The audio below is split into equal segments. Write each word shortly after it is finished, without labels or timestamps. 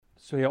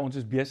So ja, ons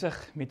is besig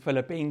met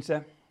Filippense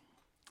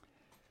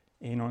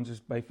en ons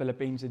is by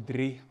Filippense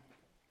 3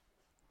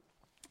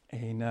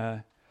 en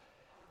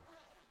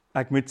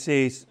ek moet sê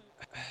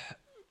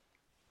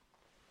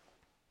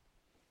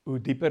hoe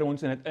dieper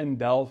ons in dit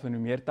indelf en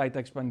hoe meer tyd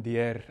ek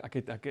spandeer,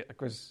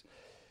 ek was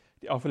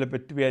die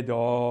afgelope 2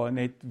 dae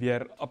net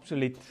weer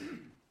absoluut,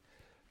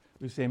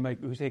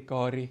 hoe sê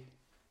Kari,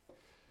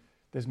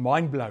 dis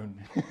mind blown.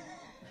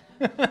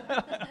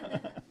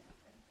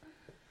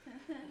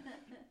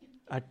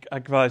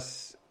 Ek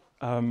was,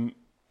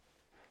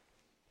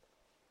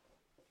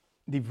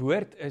 die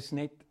woord is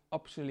net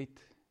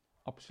absoluut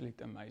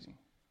amazing.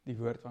 Die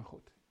woord van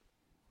God,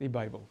 die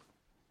Bybel,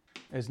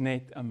 is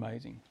net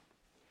amazing.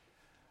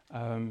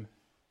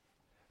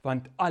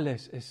 Want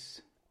alles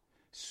is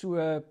so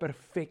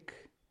perfek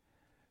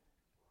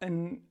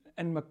in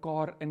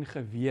mekaar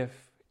ingeweef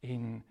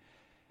en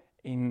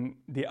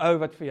die ou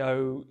wat vir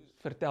jou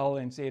vertel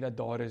en sê dat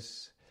daar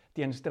is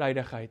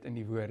teenstrydigheid in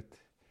die woord,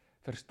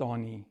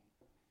 verstaan nie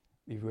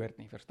die woord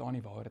nie, verstaan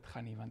nie waar dit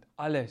gaan nie, want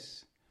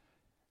alles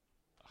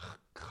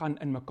gaan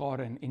in mekaar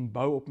in en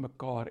bou op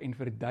mekaar en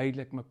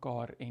verduidelik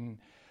mekaar en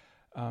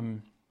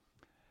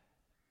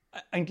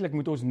eintlik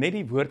moet ons net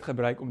die woord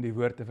gebruik om die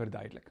woord te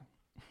verduidelik.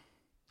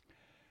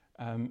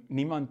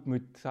 Niemand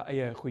moet sy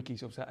eie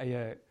goedjies of sy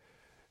eie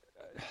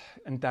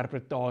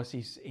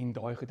interpretasies en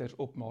daai goeders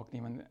opmaak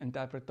nie, want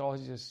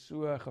interpretasies is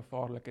so 'n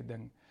gevaarlike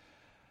ding.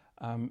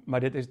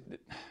 Maar dit is,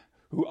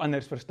 hoe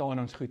anders verstaan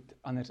ons goed,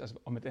 anders as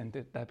om dit te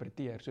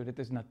interpreteer. So dit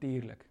is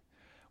natuurlik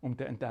om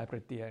te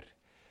interpreteer.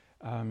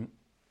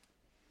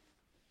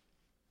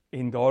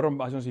 En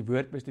daarom, as ons die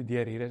woord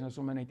bestudeer, hier is nou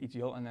sommer net iets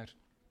heel anders.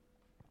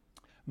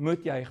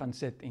 Moet jy gaan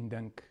sit en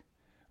dink,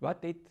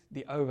 wat het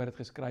die ou wat dit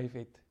geskryf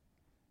het,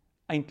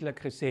 eintlik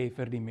gesê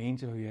vir die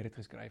mense hoe hy dit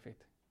geskryf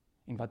het?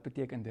 En wat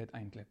beteken dit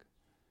eintlik?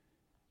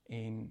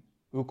 En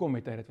hoekom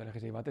het hy dit vir hulle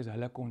gesê? Wat is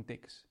hulle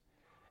konteks?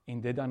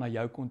 En dit dan na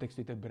jou konteks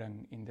toe te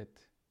bring en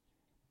dit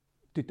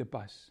toe te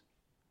pas.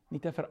 Nie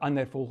te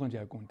verander volgens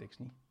jou konteks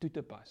nie, toe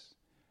te pas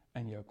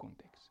in jou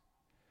konteks.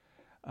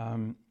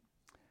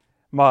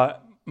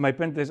 Maar my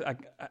punt is,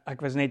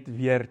 ek was net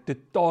weer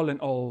totaal en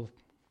al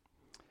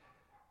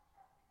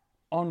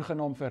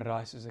aangenaam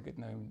verras, as ek dit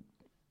nou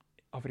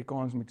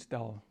Afrikaans moet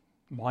stel,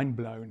 mind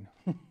blown,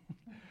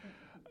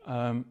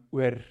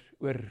 oor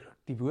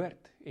die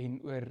woord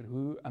en oor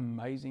hoe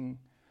amazing,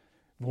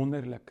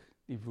 wonderlik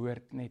die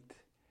woord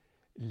net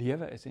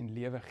lewe is en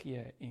lewe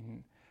gee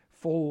en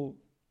vol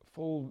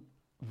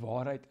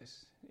waarheid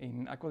is.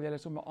 En ek wil julle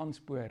sommer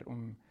aanspoor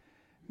om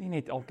nie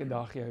net elke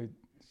dag jou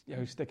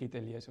stukkie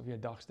te lees of jou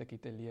dagstukkie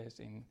te lees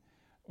en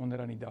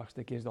onderaan die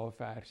dagstukkie is daar 'n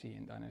versie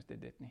en dan is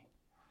dit nie.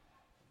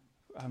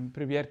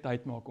 Probeer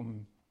tyd maak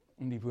om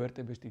die woord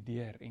te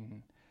bestudeer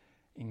en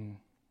in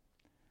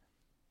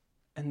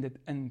dit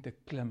in te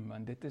klim,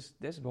 want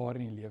dis waar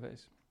in die lewe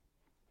is. In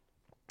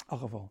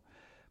elk geval,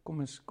 kom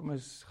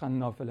ons gaan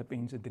na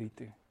Filippense 3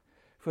 toe.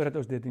 Voordat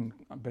ons dit doen,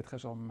 bid gij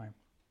saam met my.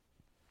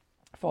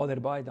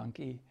 Vader, baie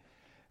dankie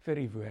vir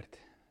u woord.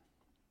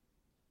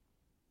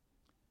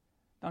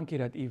 Dankie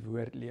dat u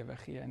woord lewe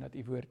gee en dat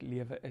u woord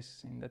lewe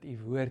is en dat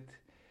u woord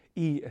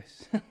u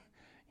is.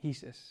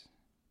 Jesus.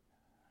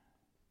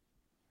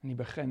 In die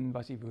begin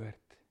was die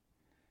woord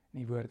en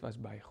die woord was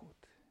by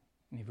God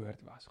en die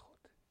woord was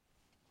God.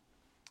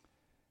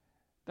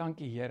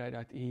 Dankie Here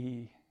dat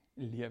u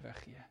lewe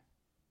gee.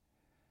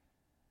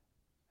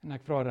 En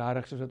ek vra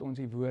regtig soos dat ons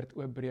die woord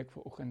oopbreek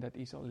vanoggend, dat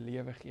u sal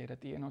lewe gee,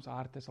 dat u in ons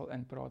harte sal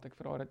inpraat. Ek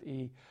vra dat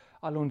u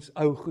al ons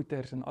ou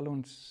goeters en al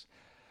ons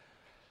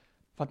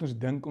wat ons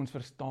dink ons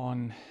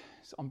verstaan,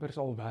 amper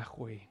sal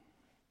weggooi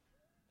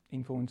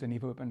en vir ons 'n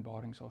nuwe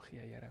openbaring sal gee,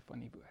 Here, van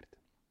die woord.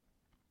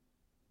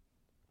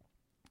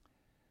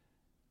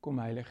 Kom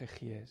Heilige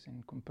Gees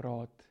en kom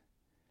praat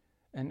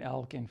in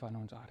elkeen van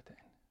ons harte in.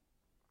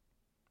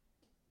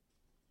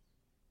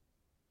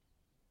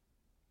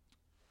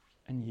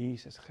 In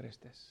Jesus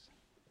Christus.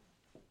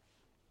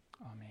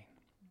 Amen.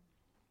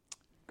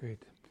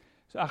 Goed.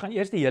 So ek gaan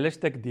eers die hele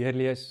stuk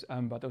deurlees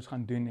wat ons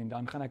gaan doen en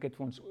dan gaan ek dit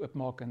vir ons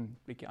oopmaak en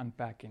bietjie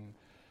unpack en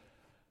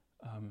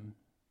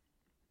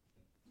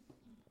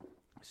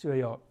so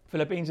ja,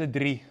 Filippense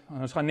 3.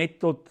 En ons gaan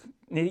net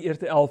die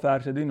eerste 11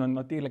 verse doen, want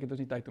natuurlik het ons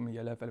nie tyd om die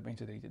hele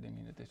Filippense 3 te doen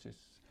nie. Dit is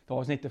soos,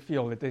 daar is net te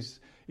veel. Dit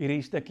is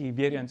hierdie stukkie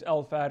weer eens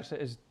 11 verse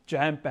is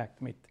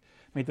jam-packed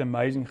met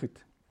amazing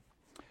goed.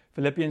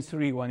 Philippians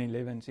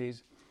 3:1-11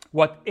 says,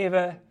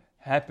 "Whatever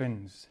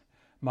happens,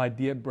 my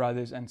dear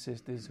brothers and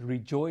sisters,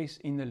 rejoice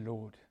in the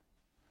Lord.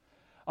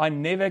 I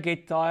never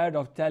get tired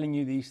of telling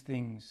you these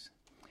things,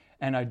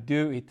 and I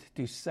do it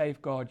to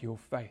safeguard your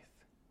faith.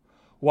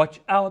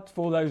 Watch out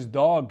for those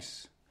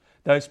dogs,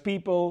 those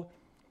people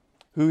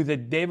who the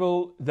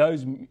devil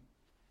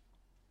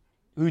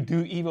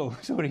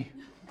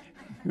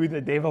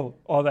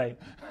are they?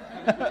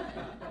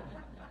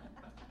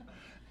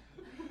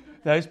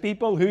 Those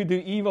people who do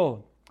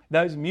evil,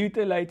 those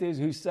mutilators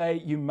who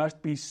say you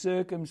must be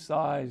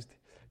circumcised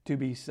to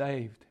be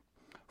saved.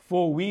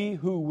 For we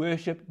who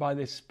worship by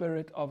the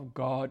Spirit of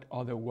God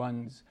are the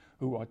ones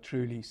who are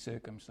truly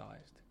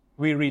circumcised.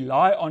 We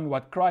rely on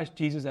what Christ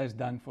Jesus has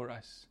done for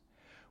us.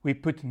 We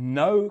put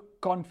no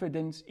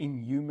confidence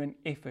in human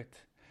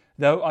effort,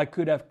 though I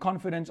could have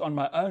confidence on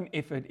my own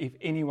effort if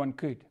anyone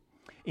could.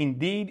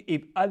 Indeed,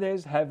 if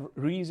others have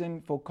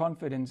reason for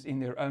confidence in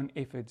their own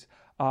efforts,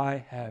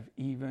 I have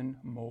even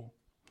more.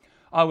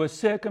 I was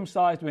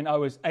circumcised when I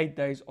was 8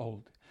 days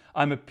old.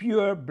 I'm a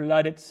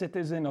pure-blooded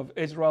citizen of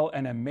Israel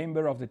and a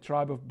member of the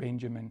tribe of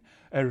Benjamin,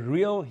 a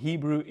real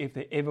Hebrew if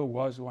there ever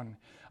was one.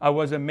 I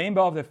was a member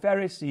of the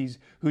Pharisees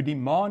who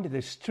demand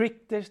the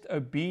strictest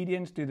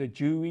obedience to the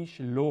Jewish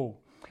law.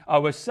 I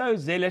was so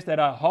zealous that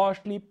I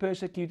harshly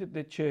persecuted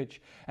the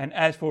church, and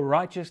as for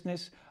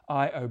righteousness,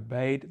 I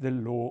obeyed the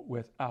law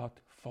without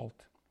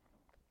fault.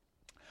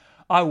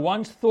 I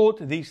once thought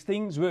these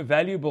things were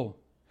valuable,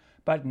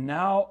 but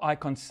now I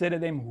consider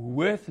them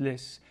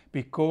worthless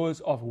because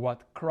of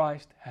what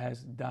Christ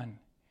has done.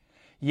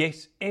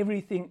 Yes,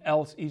 everything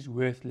else is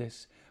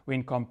worthless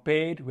when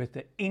compared with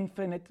the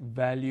infinite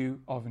value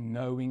of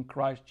knowing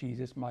Christ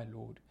Jesus my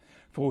Lord.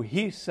 For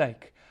His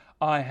sake,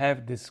 I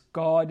have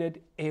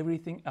discarded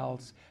everything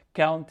else,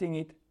 counting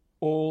it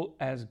all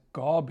as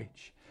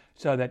garbage,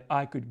 so that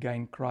I could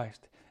gain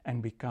Christ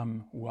and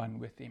become one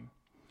with Him.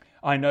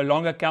 I no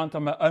longer count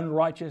on my own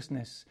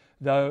righteousness,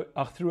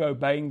 through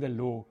obeying the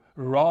law.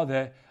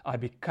 Rather, I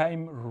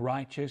became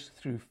righteous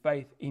through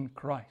faith in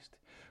Christ.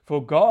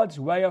 For God's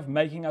way of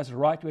making us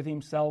right with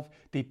Himself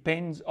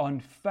depends on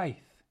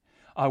faith.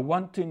 I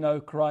want to know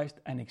Christ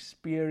and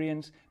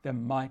experience the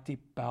mighty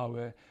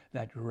power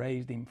that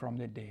raised Him from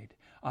the dead.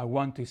 I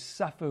want to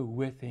suffer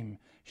with Him,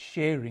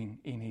 sharing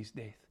in His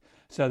death,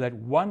 so that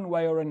one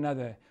way or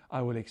another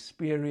I will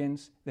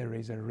experience the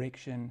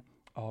resurrection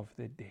of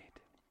the dead.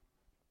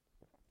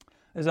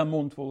 Dis 'n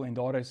mondvol en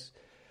daar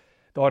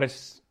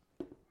is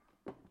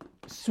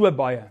so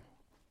baie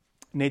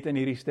net in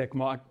hierdie stuk,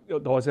 maar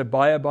daar's 'n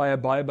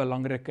baie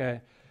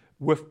belangrike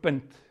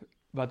hoofpunt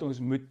wat ons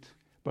moet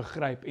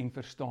begryp en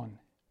verstaan.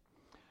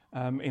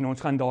 En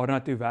ons gaan daarna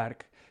toe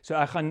werk. So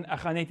ek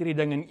gaan net hierdie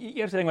ding, en die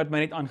eerste ding wat my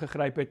net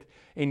aangegryp het,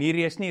 en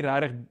hierdie is nie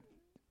regtig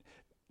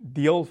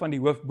deel van die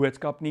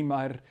hoofboodskap nie,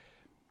 maar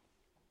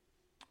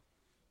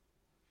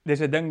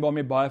dis 'n ding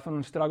waarmee baie van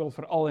ons struggle,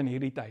 veral in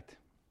hierdie tyd.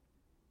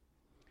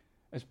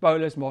 Is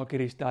Paulus maak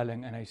hierdie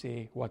stelling en hy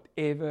sê,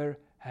 whatever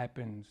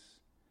happens,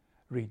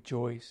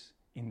 rejoice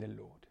in the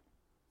Lord.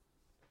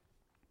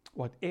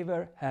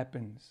 Whatever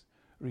happens,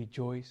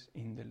 rejoice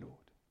in the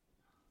Lord.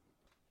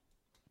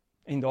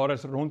 En daar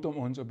is rondom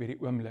ons op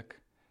hierdie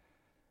oomblik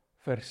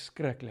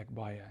verskriklik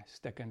baie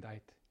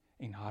stikkendheid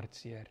en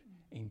hartseer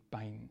en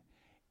pyn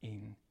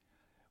en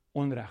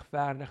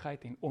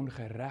onregverdigheid en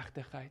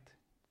ongeregtigheid.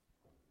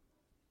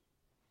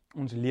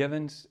 Ons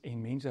lewens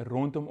en mense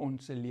rondom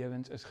ons se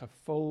lewens is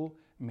gevul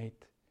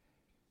met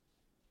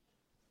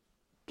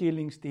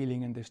killing,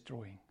 stealing and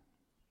destroying.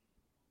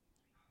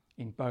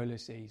 En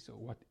Paulus sê so,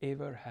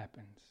 whatever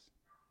happens,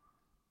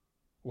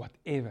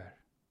 whatever.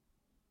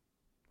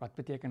 Wat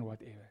beteken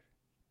whatever?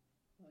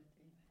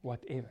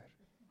 Whatever.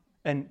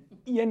 In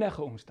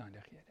enige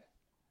omstandighede.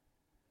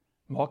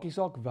 Maak nie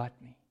saak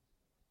wat nie.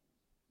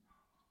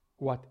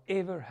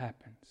 Whatever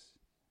happens,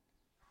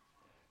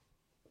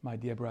 my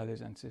dear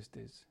brothers and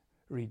sisters,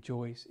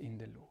 rejoice in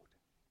the Lord.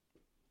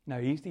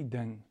 Nou hier's die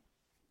ding.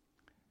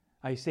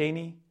 Hy sê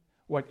nie,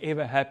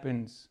 whatever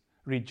happens,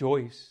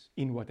 rejoice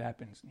in what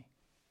happens nie.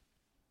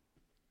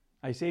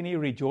 Hy sê nie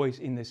rejoice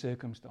in the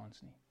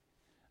circumstance nie.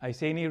 Hy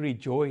sê nie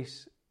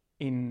rejoice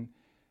in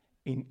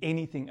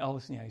anything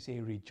else nie. Hy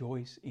sê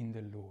rejoice in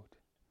the Lord.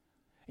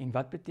 En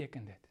wat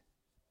beteken dit?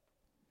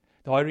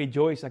 Daai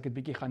rejoice, ek het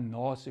bietjie gaan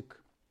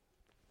nasoek.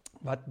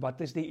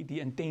 Wat is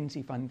die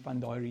intensie van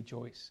daai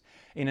rejoice?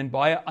 En in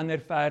baie ander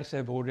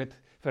verse word dit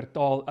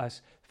vertaal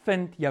as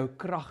vind jou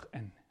krag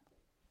in.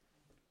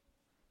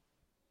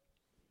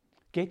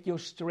 Get your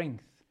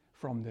strength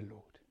from the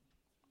Lord.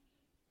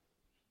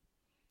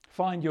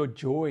 Find your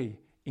joy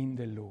in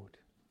the Lord.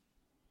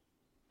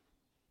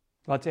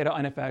 Wat sê die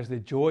ander vers?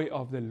 The joy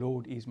of the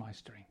Lord is my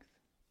strength.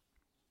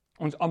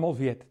 Ons almal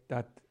weet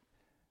dat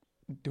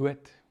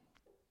dood,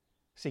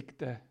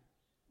 siekte,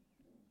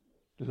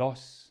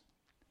 los,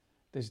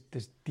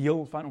 dis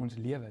deel van ons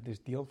lewe, dis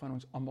deel van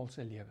ons almal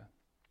se lewe.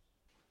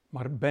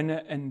 Maar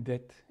binne in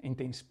dit en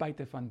ten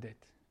spyte van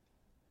dit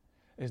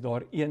is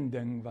daar een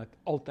ding wat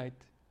altyd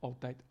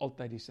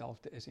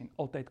dieselfde is en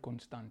altyd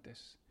konstant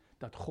is,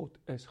 dat God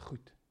is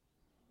goed.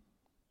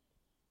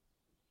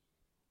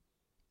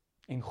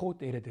 En God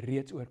het dit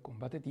reeds oorkom.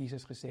 Wat het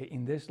Jesus gesê?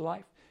 In this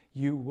life,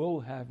 you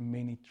will have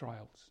many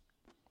trials.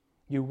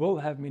 You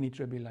will have many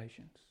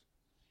tribulations.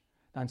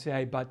 Dan sê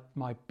hy, but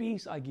my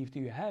peace I give to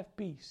you. Have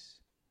peace.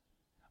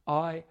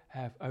 I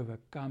have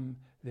overcome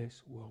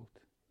this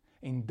world.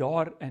 En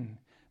daarin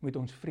moet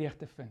ons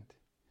vreugde vind.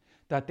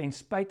 Dat ten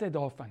spyte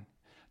daarvan,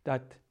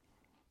 dat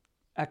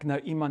ek nou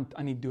iemand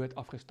aan die dood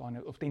afgestaan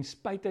het, of ten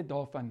spyte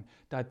daarvan,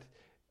 dat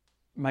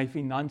my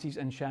finansies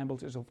in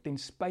shambles is, of ten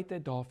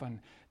spyte daarvan,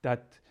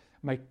 dat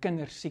my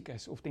kinders siek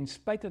is, of ten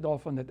spyte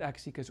daarvan dat ek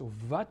siek is, of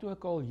wat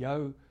ook al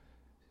jou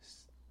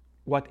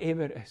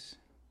whatever is,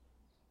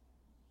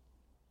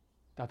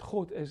 dat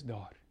God is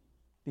daar.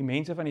 Die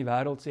mense van die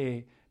wêreld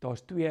sê, there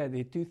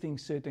are two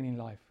things certain in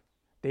life,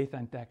 death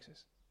and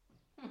taxes.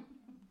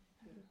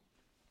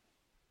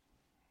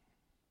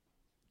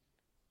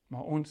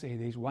 Maar ons sê,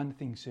 there's one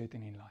thing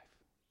certain in life,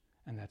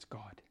 and that's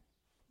God.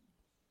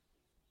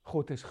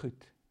 God is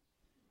goed.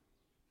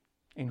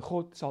 En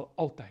God sal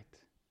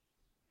altyd,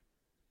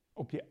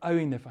 op die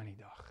einde van die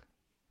dag,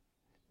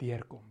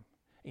 deurkom,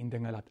 en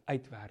dinge laat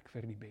uitwerk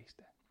vir die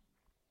beste.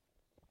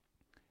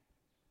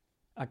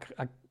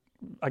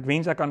 Ek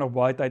wens ek kan nog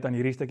baie tyd aan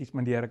hierdie stukkies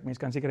spandeer, mens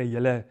kan seker 'n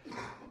hele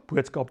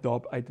boodskap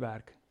daarop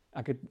uitwerk.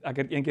 Ek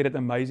het een keer dit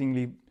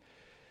amazingly,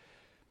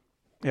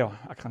 ja,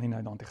 ek gaan nie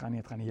nou daartoe gaan nie,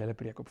 ek gaan die hele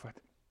preek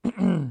opvat.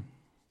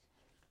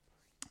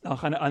 Dan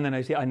gaan hy aan en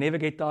hy sê, I never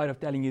get tired of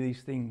telling you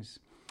these things,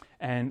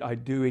 and I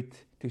do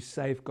it to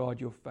safeguard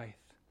your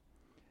faith.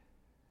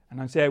 And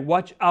dan sê hy,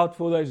 watch out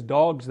for those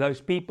dogs,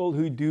 those people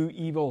who do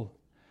evil,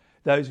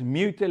 those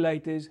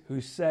mutilators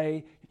who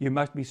say you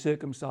must be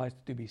circumcised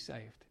to be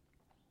saved.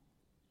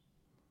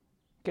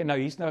 Okay, nou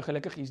hier's nou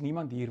gelukkig, hier's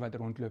niemand hier wat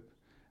rondloop,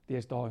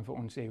 deesdae en vir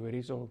ons sê, hoor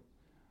hierso,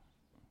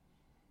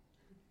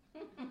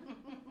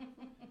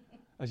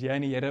 as jy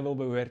aan die Here wil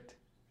behoort,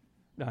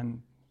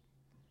 dan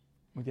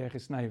moet jy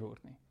gesny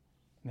word nie.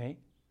 Nee?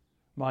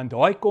 Maar in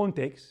daai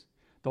konteks,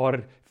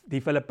 daar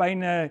die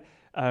Filippyne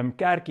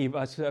kerkie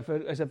is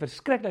 'n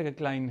verskriklike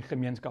klein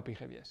gemeenskapie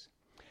gewees.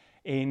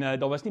 En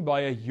daar was nie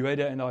baie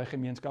Jode in daai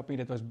gemeenskap nie,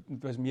 dit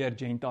was meer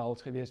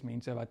Gentiles gewees,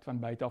 mense wat van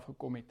buite af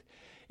gekom het.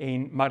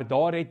 Maar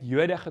daar het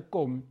Jode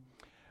gekom,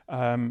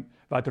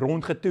 wat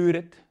rondgetoer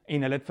het,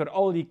 en hulle het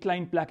veral die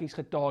klein plekkies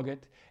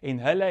getarget, en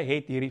hulle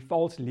het hierdie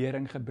vals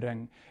lering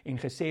gebring, en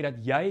gesê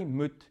dat jy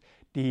moet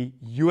die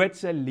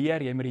Joodse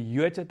leer, jy moet die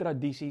Joodse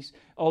tradisies,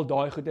 al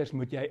daai goeders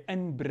moet jy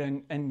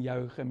inbring in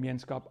jou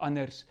gemeenskap,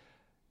 anders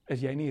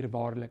is jy nie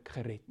waarlik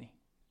gered nie.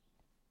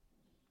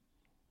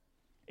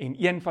 En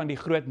een van die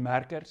groot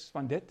merkers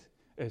van dit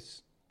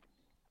is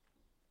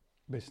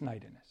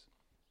besnydenis.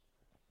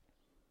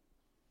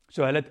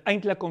 So hulle het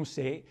eintlik kom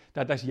sê,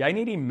 dat as jy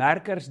nie die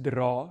merkers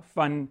dra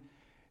van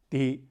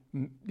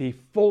die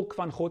volk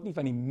van God nie,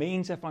 van die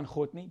mense van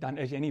God nie, dan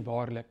is jy nie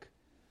waarlik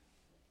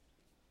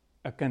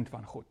 'n kind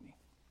van God nie.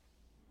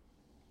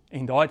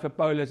 En daai het vir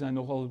Paulus nou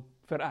nogal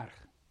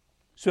vererg.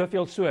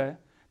 Soveel so,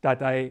 dat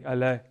hy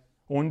hulle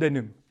honde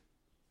noem.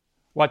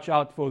 Watch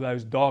out for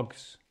those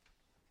dogs.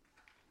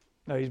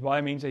 Nou, hier's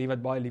baie mense hier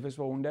wat baie lief is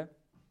vir honde.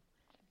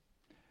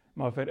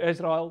 Maar vir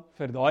Israel,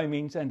 vir daai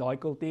mense in daai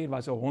kultuur,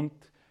 was 'n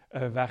hond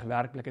 'n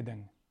wegwerklike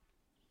ding.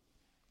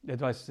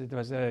 Dit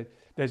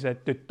is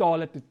 'n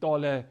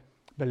totale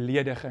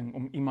belediging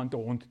om iemand 'n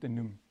hond te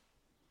noem.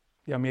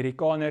 Die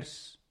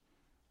Amerikaners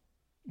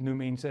noem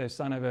mense 'n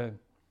son of a,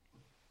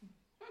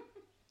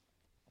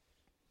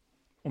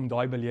 om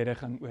daai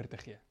belediging oor te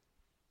gee.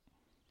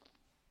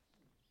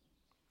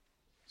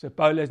 So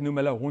Paulus noem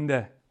hulle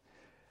honde,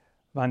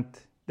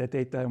 want dit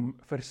het hom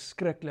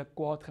verskriklik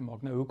kwaad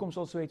gemaak. Nou, hoekom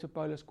sal so iets op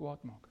Paulus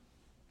kwaad maak?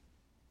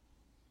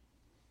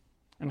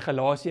 In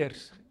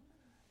Galasiërs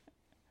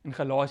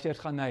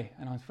gaan hy,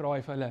 en dan vra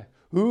hy vir hulle,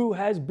 who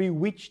has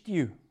bewitched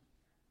you?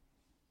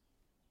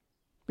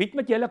 Wie het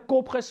met julle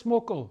kop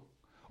gesmokkel,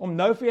 om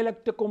nou vir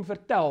julle te kom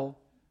vertel,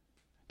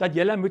 dat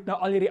julle moet nou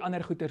al hierdie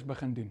ander goeders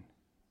begin doen?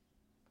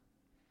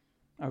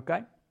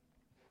 Okay?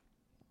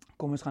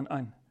 Kom ons gaan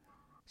aan.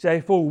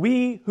 Sê, for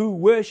we who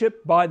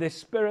worship by the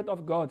Spirit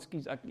of God,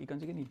 jy kan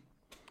seker nie.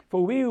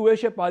 For we who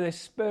worship by the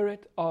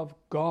Spirit of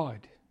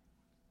God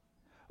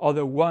are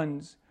the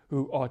ones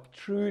who are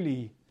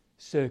truly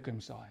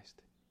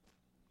circumcised.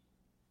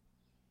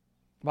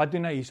 Wat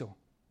doen hy hierso?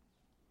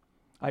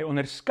 Hy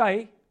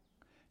onderskei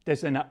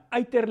tussen 'n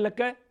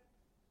uiterlike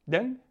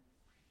ding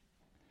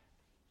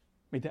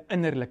met 'n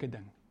innerlike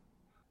ding.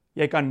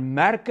 Jy kan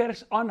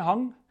merkers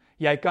aanhang,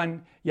 jy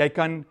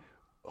kan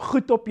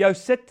goed op jou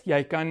sit,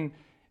 jy kan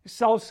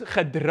selfs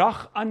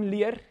gedrag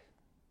aanleer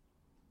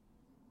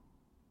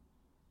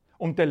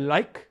om te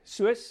lyk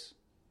soos,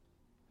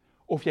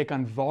 of jy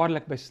kan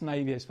waarlik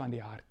besny wees van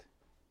die hart.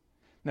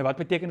 Nou wat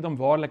beteken dit om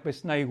waarlik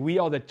besny? We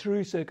are the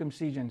true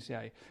circumcision, sê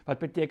hy. Wat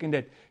beteken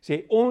dit?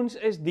 Sê ons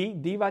is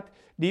die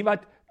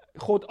wat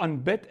God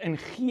aanbid in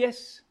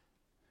gees,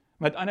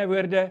 met ander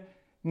woorde,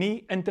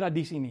 nie in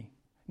tradisie nie,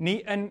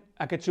 nie in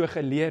ek het so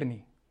geleer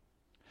nie.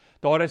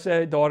 Daar is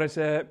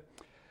 'n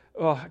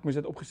ek moes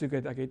dit opgesoek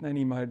het, ek het nou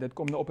nie, maar dit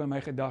kom nou op in my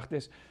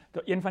gedagtes.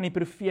 Een van die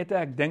profete,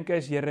 ek dink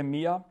is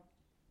Jeremia,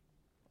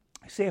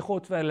 sê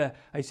God vir hulle,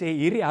 hy sê,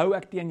 hierdie hou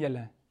ek teen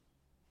julle,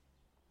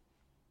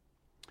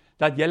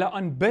 dat julle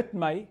aanbid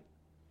my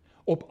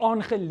op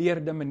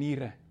aangeleerde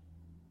maniere,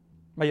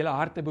 maar julle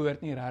harte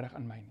behoort nie regtig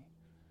aan my nie.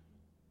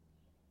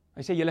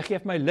 Hy sê, julle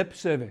geef my lip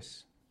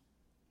service,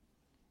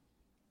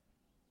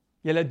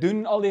 julle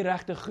doen al die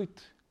regte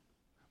goed,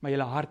 maar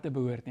julle harte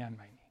behoort nie aan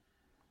my nie.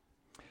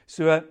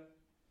 So,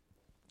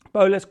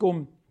 Paulus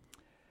kom,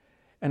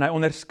 en hy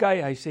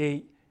onderskei, hy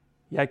sê,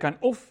 jy kan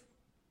of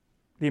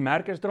Die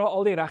merkers dra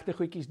al die regte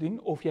goedjies doen,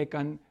 of jy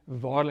kan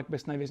waarlik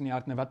besny wees in die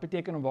hart. Nou wat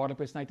beteken om waarlik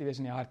besny te wees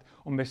in die hart?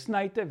 Om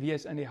besny te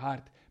wees in die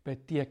hart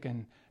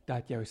beteken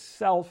dat jou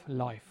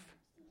self-life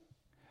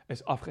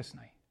is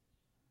afgesny.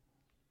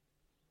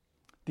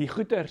 Die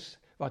goeters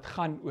wat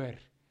gaan oor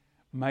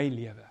my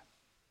lewe,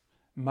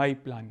 my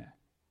planne.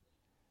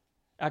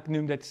 Ek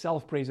noem dit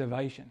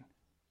self-preservation.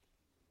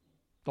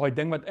 Daai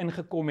ding wat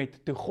ingekom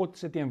het, toe God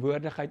se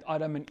teenwoordigheid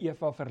Adam en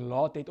Eva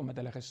verlaat het, omdat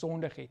hulle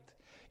gesondig het.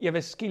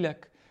 Ewe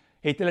skielik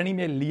het hulle nie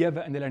meer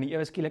lewe in hulle nie.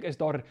 Ewe skielik is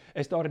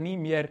daar nie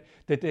meer,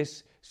 dit is,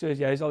 soos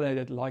jy sal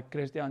dit like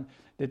Christian,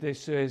 dit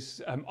is soos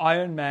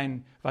Iron Man,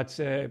 wat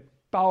sy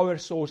power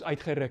source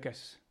uitgeruk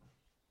is.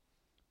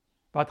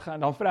 Wat gaan,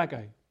 dan vrek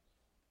hy.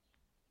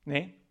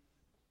 Nee?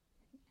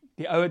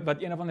 Die ou wat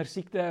een of ander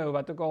siekte, of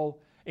wat ook al,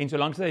 en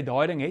solank hy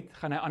daai ding het,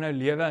 gaan hy aanhou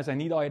lewe, as hy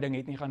nie daai ding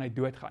het nie, gaan hy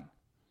doodgaan.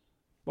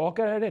 Waar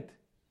kry hy dit?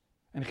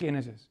 In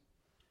Genesis.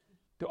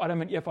 Toe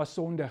Adam en Eva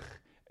sondig,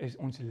 is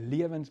ons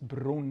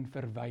lewensbron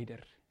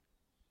verwyder.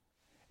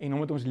 En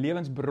omdat ons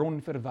lewensbron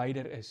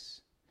verwyder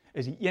is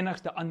die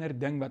enigste ander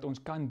ding wat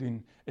ons kan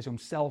doen, is om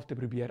self te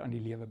probeer aan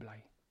die lewe bly.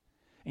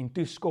 En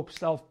toe skop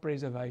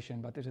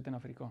self-preservation, wat is dit in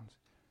Afrikaans?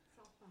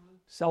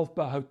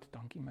 Selfbehoud,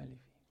 dankie my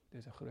liefie,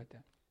 dis 'n groot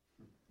ding.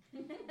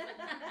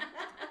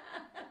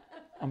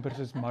 Amper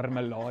soos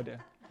marmelade.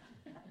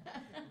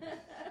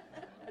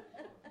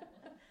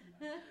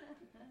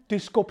 Toe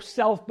skop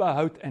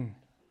selfbehoud in.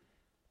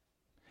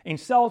 En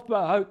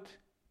selfbehoud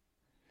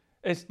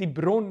is die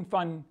bron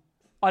van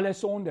alle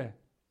sonde.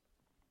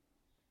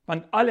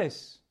 Want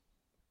alles,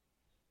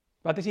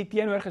 wat is die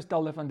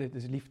teenoorgestelde van dit,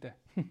 is liefde.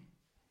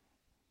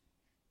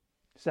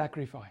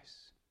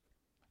 Sacrifice,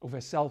 of a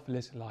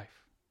selfless life.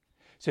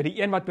 So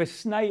die een wat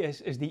besny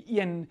is die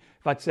een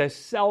wat sy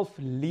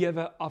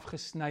selflewe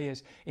afgesny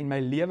is, en my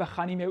lewe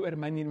gaan nie meer oor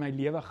my nie, my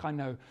lewe gaan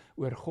nou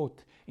oor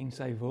God, en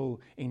sy wil,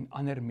 en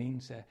ander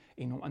mense,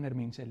 en om ander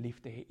mense lief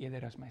te hê,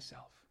 eerder as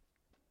myself.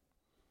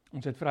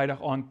 Ons het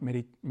Vrydag aand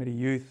met die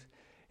youth,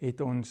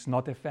 het ons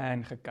Not a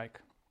Fan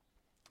gekyk.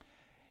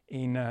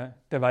 En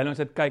terwyl ons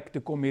dit kyk,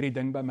 toe kom hierdie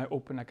ding by my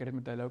op, en ek het dit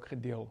met hulle ook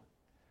gedeel.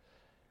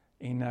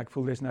 En ek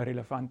voel dis nou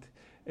relevant,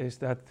 is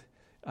dat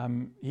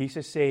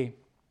Jesus sê,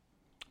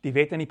 die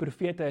wet en die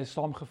profete is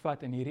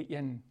saamgevat in hierdie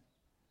een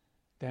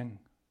ding.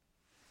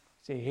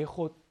 Sê, hê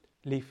God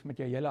lief met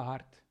jou hele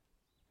hart,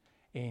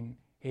 en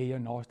hê jou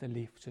naaste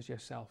lief soos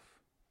jouself.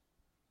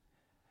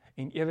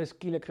 En ewe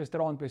skielik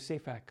gisteraand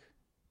besef ek,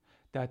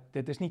 dat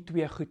dit is nie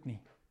twee goed nie.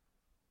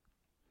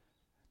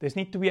 Dit is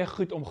nie twee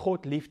goed om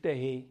God lief te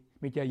hê,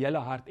 met jou hele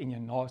hart en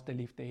jou naaste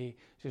lief te hê,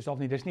 soos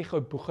nie, dit is nie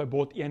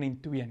gebod 1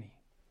 en 2 nie.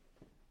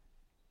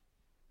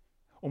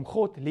 Om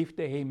God lief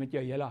te hê met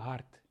jou hele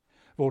hart,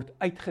 word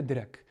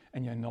uitgedruk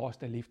in jou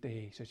naaste lief te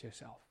hê, soos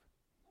jouself.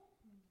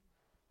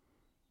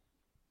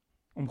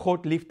 Om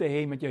God lief te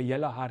hê met jou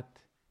hele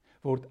hart,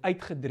 word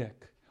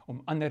uitgedruk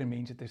om ander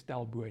mense te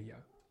stel bo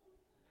jou.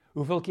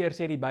 Hoeveel keer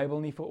sê die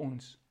Bybel nie vir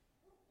ons,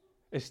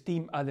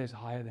 esteem others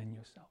higher than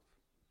yourself.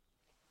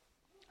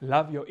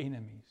 Love your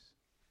enemies.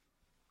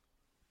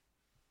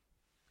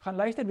 Gaan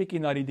luister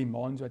bietjie na die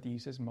demands wat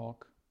Jesus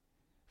maak,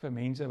 vir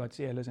mense wat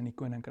sê hulle is in die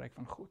koninkryk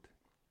van God.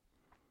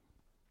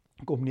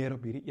 Kom neer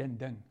op hierdie een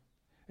ding,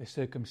 a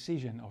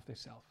circumcision of the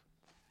self.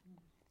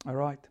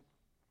 Alright.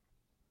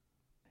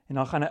 En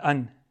dan gaan hy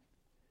aan.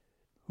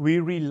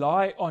 We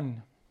rely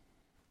on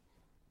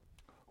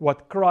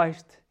what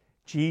Christ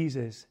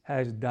Jesus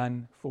has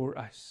done for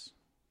us.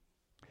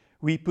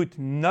 We put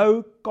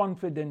no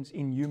confidence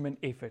in human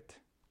effort,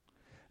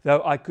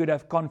 though I could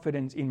have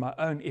confidence in my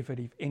own effort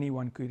if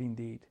anyone could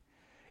indeed.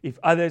 If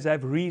others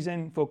have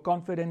reason for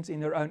confidence in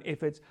their own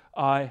efforts,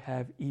 I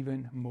have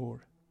even more.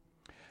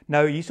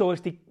 Nou, hierso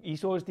is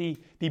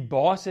die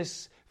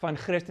basis van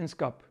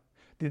Christendom.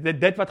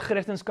 Dit wat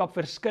Christendom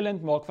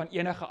verskillend maak van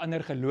enige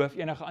ander geloof,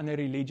 enige ander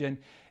religion,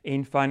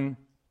 en van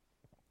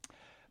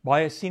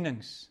baie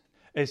sienings,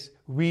 is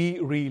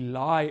we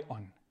rely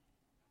on.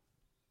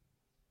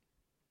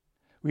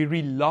 We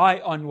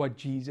rely on what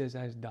Jesus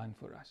has done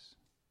for us.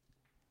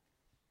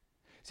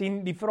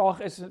 Sien, die vraag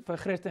is vir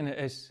Christene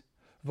is,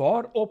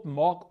 waarop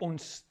maak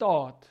ons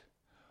staat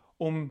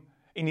om,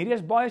 en hierdie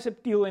is baie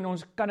subtiel en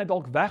ons kan dit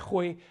dalk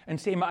weggooi en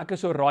sê, maar ek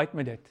is so right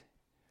met dit.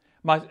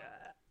 Maar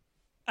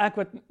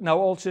ek wat nou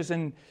al soos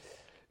in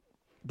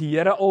die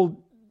Here al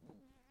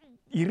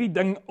hierdie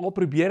ding al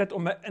probeer het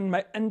om in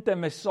my in te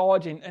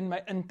massage en in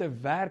my in te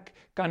werk,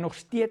 kan nog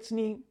steeds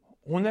nie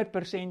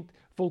 100%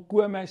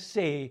 volkome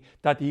sê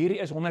dat hierdie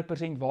is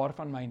 100% waar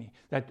van my nie.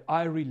 That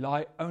I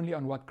rely only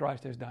on what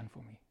Christ has done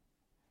for me.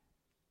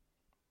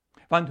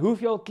 Want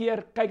hoeveel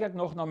keer kyk ek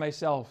nog na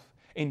myself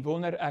en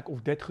wonder ek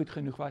of dit goed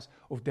genoeg was,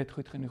 of dit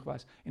goed genoeg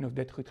was, en of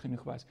dit goed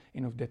genoeg was,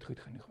 en of dit goed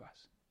genoeg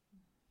was.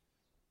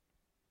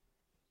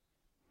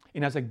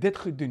 En as ek dit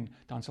goed doen,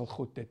 dan sal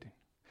God dit doen.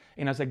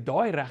 En as ek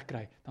daai reg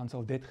kry, dan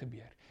sal dit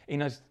gebeur.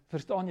 En as,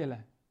 verstaan julle?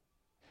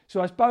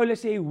 So as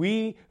Paulus sê,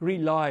 we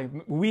rely,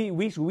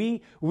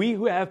 we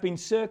who have been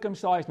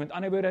circumcised, met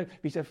ander woorde,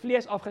 wie se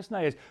vlees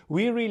afgesny is,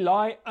 we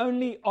rely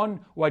only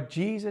on what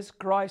Jesus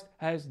Christ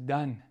has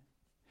done.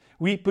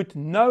 We put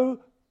no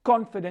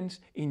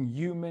confidence in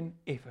human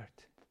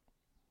effort.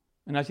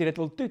 En as jy dit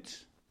wil toets,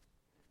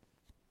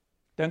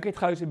 dink net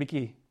gou so 'n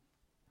bietjie,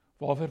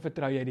 waarvoor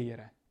vertrou jy die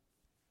Here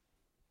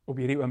op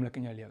hierdie oomblik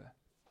in jou lewe?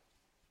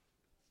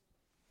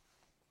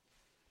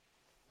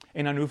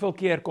 En dan hoeveel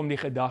keer kom die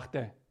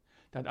gedagte,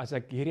 dat as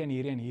ek hierdie en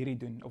hierdie en hierdie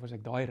doen, of as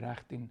ek daai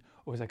reg doen,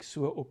 of as ek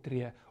so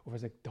optree, of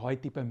as ek daai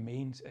tipe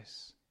mens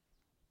is,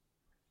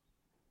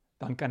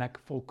 dan kan ek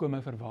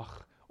volkome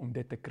verwag om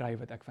dit te kry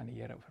wat ek van die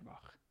Here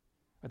verwag,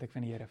 wat ek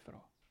van die Here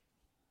vra.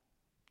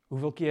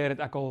 Hoeveel keer het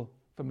ek al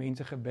vir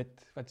mense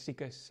gebid wat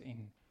siek is,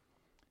 en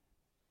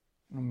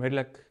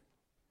onmiddellik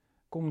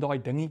kom daai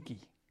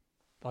dingetjie,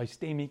 daai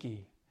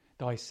stemmetjie,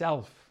 daai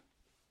self,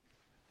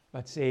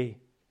 wat sê,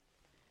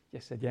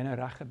 het jy nou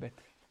reg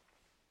gebid?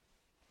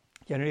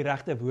 Het jy nou die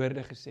regte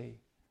woorde gesê?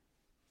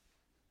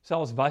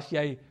 Selfs was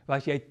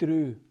jy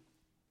true?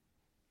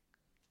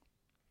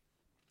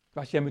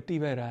 Was jy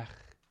motiewe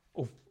reg?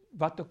 Of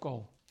wat ook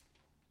al?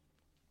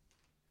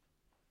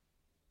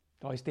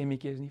 Daai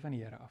stemmetjie is nie van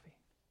die Here af nie.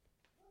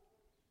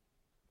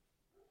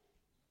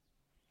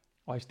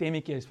 Daai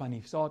stemmetjie is van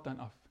die Satan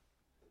af.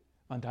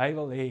 Want hy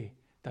wil hê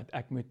dat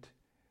ek moet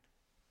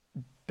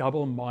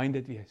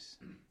double-minded wees.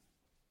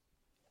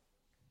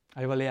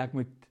 Hy wil hê ek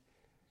moet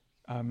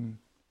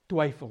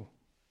twyfel.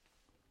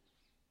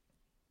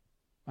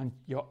 Want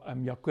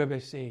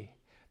Jakobus sê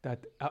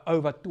dat 'n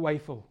ou wat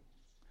twyfel,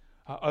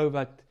 'n ou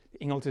wat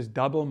Engels is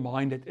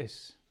double-minded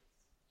is,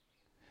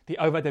 die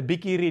ou wat 'n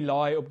bietjie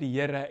rely op die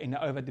Here en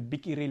 'n ou wat 'n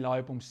bietjie rely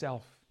op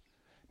homself,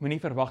 moenie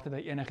verwag dat hy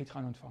enigiets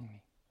gaan ontvang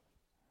nie.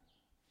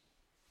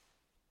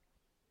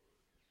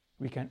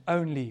 We can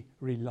only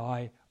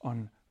rely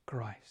on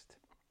Christ.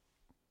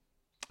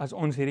 As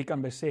ons hierdie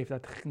kan besef,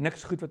 dat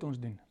niks goed wat ons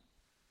doen.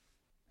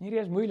 Hierdie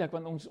is moeilik,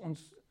 want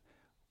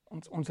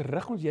ons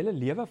rig ons hele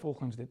lewe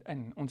volgens dit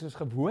in. Ons is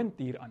gewoond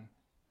hieraan.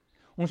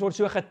 Ons word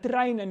so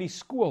getrein in die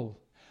skool.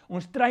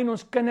 Ons trein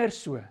ons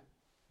kinders so,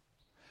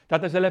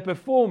 dat as hulle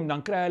perform,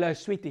 dan kry hulle 'n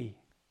sweetie.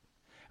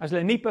 As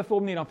hulle nie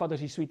perform nie, dan vat ons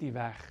die sweetie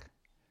weg.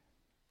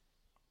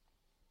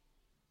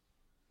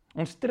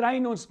 Ons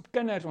trein ons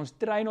kinders, ons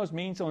trein ons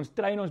mense, ons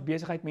trein ons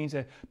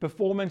besigheidmense,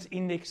 performance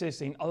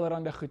indexes en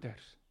allerhande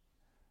goeters.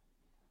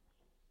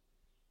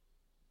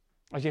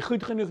 As jy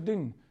goed genoeg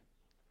doen,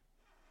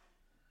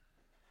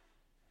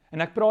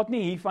 en ek praat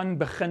nie hier van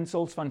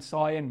beginsels van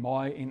saai en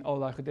maai en al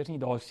daai goeters nie,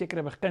 daar is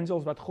sekere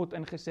beginsels wat God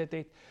ingesit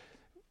het.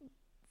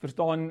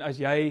 Verstaan,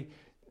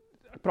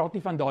 ek praat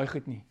nie van daai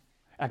goed nie.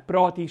 Ek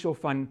praat hierso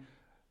van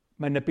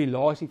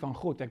manipulasie van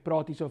God. Ek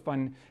praat hierso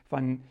van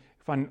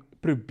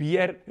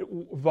probeer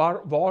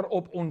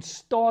waarop ons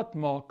staat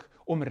maak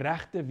om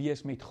reg te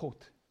wees met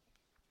God.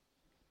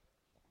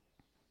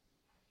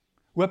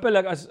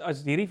 Hoopelik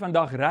as hierdie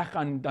vandag reg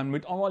gaan, dan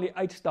moet almal die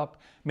uitstap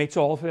met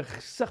so half 'n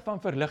gesig van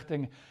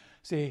verligting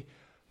sê,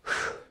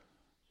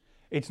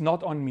 it's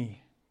not on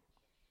me.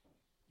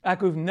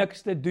 Ek hoef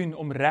niks te doen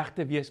om reg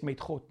te wees met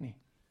God nie.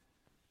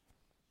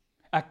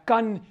 Ek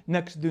kan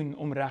niks doen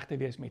om reg te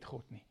wees met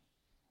God nie.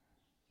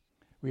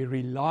 We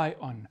rely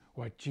on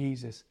what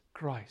Jesus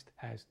Christ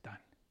has done.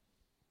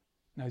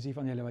 Nou is die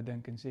van julle wat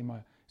dink en sê,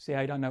 maar sê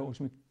hy dan nou, ons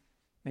moet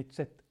net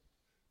sit?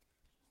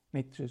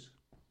 Net soos,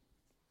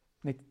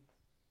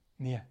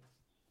 nee,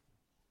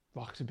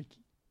 wag so 'n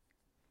bietjie.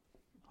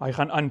 Hy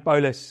gaan aan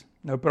Paulus,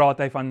 nou praat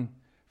hy van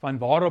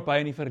waarop hy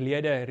in die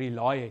verlede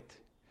rely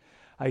het.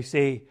 Hy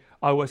sê,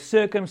 I was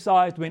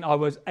circumcised when I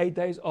was 8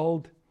 days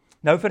old.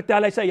 Nou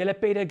vertel hy sy hele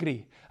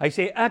pedigree. Hy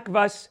sê, ek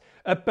was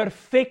 'n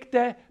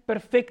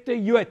perfekte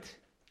Jood.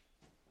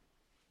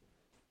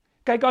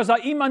 Kyk, as daar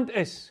iemand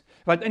is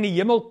wat in die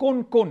hemel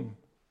kon,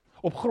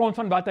 op grond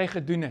van wat hy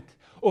gedoen het,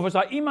 of as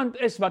daar iemand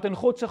is wat in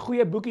God se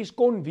goeie boekies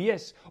kon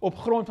wees, op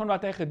grond van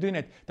wat hy gedoen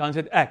het, dan is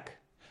dit ek.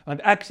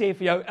 Want ek sê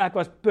vir jou, ek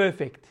was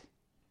perfect.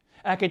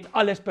 Ek het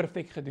alles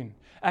perfect gedoen.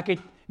 Ek het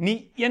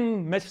nie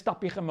een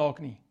misstapie gemaak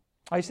nie.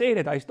 Hy sê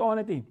dit, hy staan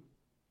dit nie.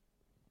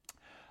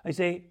 Hy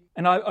sê,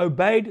 and I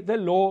obeyed the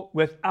law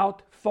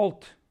without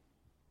fault.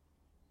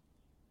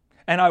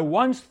 And I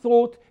once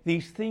thought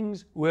these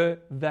things were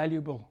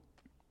valuable.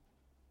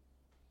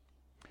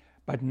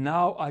 But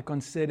now I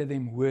consider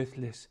them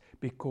worthless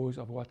because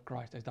of what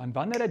Christ has done.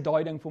 Wanneer het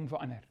daai ding vir hom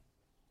verander?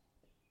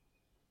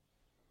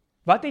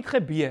 Wat het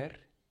gebeur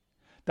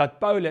dat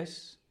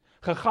Paulus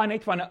gegaan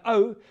het van 'n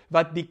ou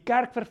wat die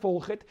kerk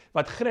vervolg het,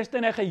 wat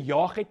Christene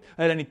gejaag het,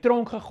 hulle in die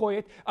tronk gegooi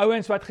het,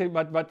 ouens wat gesê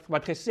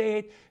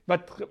het,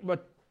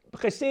 wat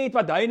gesê het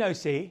wat hy nou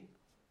sê,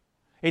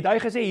 het hy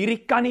gesê,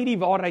 hierdie kan nie die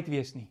waarheid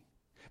wees nie,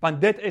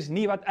 want dit is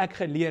nie wat ek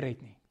geleer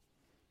het nie.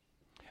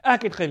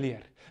 Ek het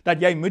geleer,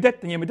 dat jy moet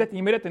dit, en jy moet dit, en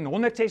jy moet dit, en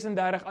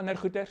 136 ander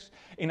goeters,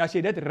 en as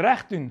jy dit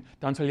reg doen,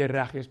 dan sal jy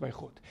reg wees by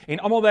God. En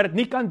almal wat dit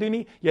nie kan doen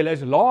nie, julle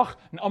is laag,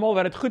 en almal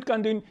wat dit goed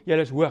kan doen,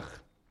 julle is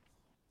hoog.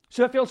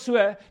 Soveel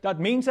so, dat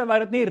mense wat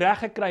dit nie reg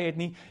gekry het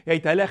nie,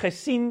 het hulle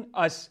gesien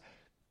as,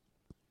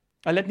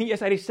 hulle het nie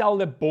eers uit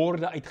dieselfde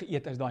borde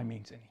uitgeëet as daai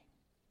mense nie.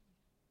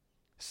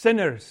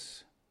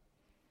 Sinners.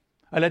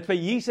 Hulle het vir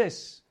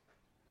Jesus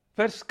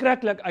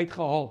verskriklik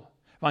uitgehaal,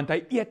 want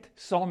hy eet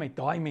saam met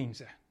daai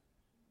mense.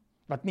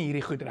 wat nie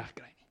hierdie goed reg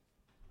kry nie.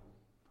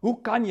 Hoe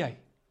kan jy?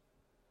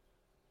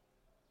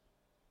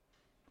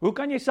 Hoe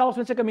kan jy selfs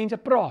met sulke mense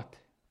praat?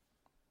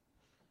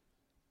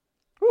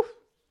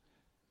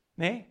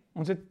 Nee,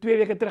 ons het 2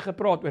 weke terug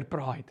gepraat oor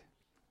pride.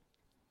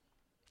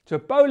 So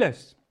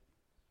Paulus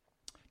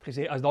het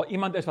gesê, as daar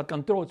iemand is wat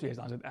kan trots wees,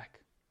 dan is dit ek.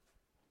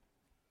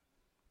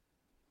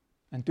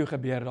 En toe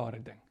gebeur daar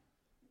 'n ding.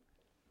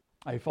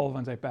 Hy val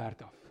van sy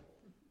perd af.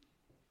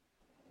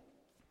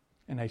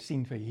 En hy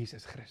sien vir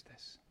Jesus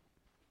Christus.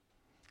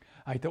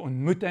 Hy het 'n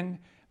ontmoeting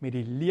met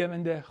die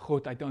lewende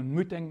God, hy het 'n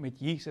ontmoeting met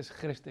Jesus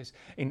Christus.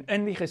 En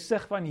in die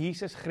gesig van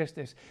Jesus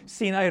Christus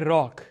sien hy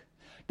raak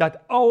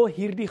dat al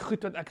hierdie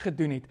goed wat ek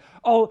gedoen het,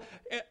 al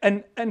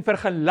in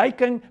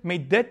vergelyking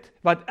met dit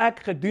wat ek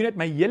gedoen het,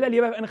 my hele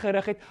lewe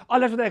ingerig het,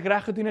 alles wat ek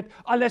reg gedoen het,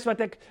 alles wat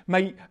ek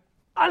my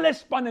alle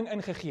spanning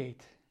ingegee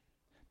het,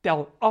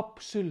 tel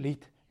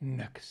absoluut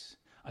niks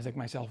as ek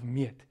myself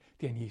meet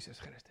teen Jesus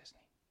Christus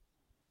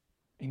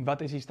nie. En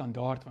wat is die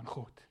standaard van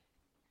God?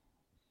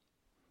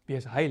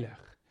 Wees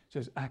heilig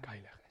soos ek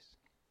heilig is.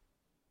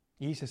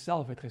 Jesus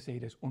self het gesê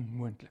dis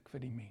onmoontlik vir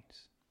die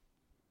mens.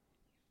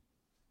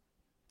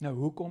 Nou,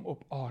 hoekom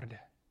op aarde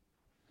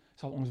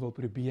sal ons wil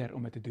probeer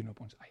om dit te doen op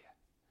ons eie?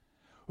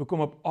 Hoekom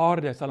op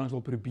aarde sal ons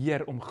wil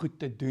probeer om goed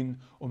te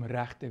doen, om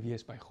reg te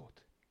wees by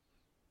God?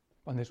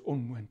 Want dit is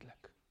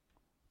onmoontlik.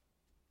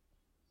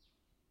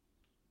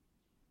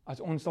 As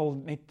ons sal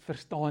net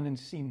verstaan en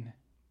sien,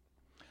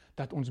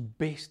 dat ons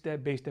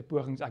beste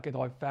pogings, ek het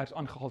daai vers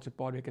aangehaal so 'n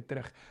paar weke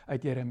terug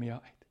uit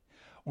Jeremia uit.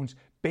 Ons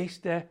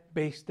beste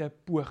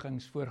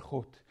pogings voor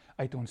God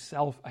uit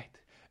onsself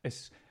uit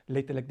is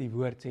letterlik die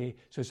woord sê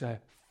soos 'n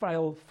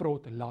vuil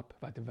vrot lap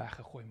wat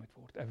weggegooi moet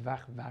word, 'n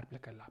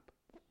wegwerplike lap.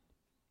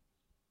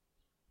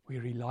 We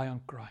rely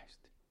on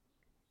Christ.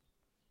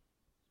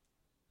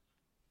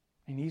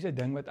 En hier's 'n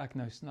ding wat ek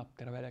nou snap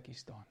terwyl ek hier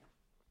staan.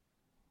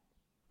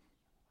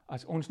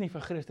 As ons nie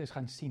vir Christus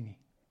gaan sien nie,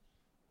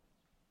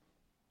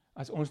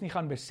 as ons nie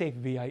gaan besef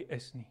wie hy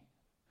is nie,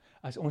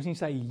 as ons nie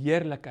sy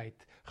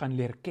heerlikheid gaan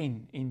leer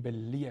ken en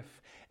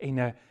beleef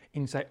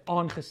en sy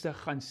aangesig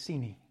gaan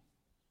sien nie,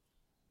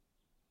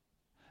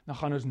 dan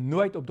gaan ons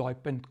nooit op daai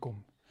punt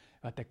kom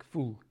wat ek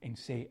voel en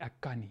sê ek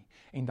kan nie,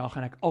 en dan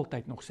gaan ek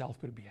altyd nog self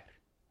probeer.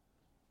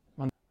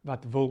 Want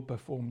wat wil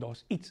perform,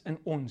 daar's iets in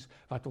ons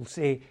wat wil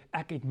sê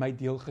ek het my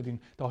deel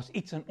gedoen, daar's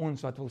iets in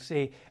ons wat wil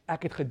sê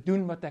ek het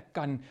gedoen wat ek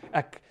kan,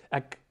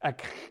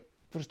 ek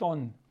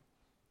verstaan.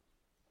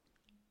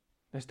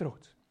 Dis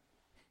trots.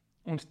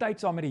 Ons tyd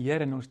saam met die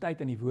Here en ons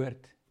tyd in die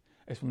woord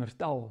is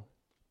veronderstel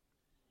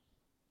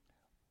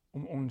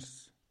om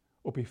ons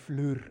op die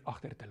vloer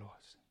agter te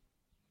los.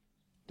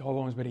 Daar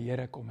waar ons by die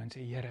Here kom en sê,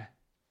 Here,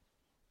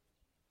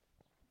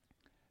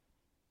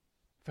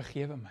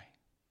 vergewe my.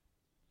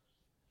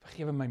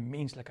 Vergewe my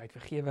menslikheid,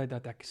 vergewe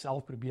dat ek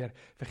self probeer,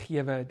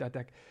 vergewe dat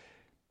ek,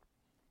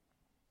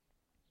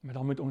 maar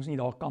dan moet ons nie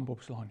daar kamp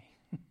opslaan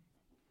nie.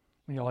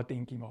 Moet jy daar 'n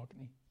tentjie maak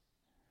nie.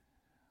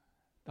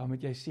 Dan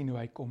moet jy sien hoe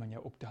hy kom en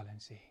jou optel en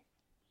sê,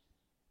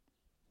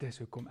 dis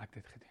hoekom ek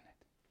dit gedoen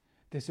het.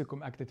 Dis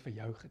hoekom ek dit vir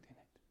jou gedoen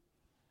het.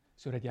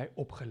 Sodat jy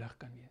opgelig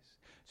kan wees,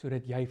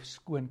 sodat jy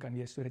skoon kan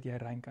wees, sodat jy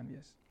rein kan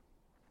wees.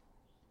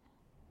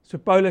 So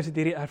Paulus het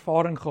hierdie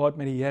ervaring gehad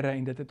met die Here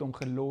en dit het hom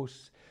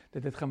gelos,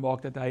 dit het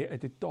gemaak dat hy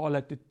 'n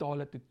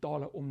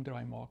totale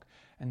omdraai maak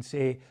en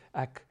sê,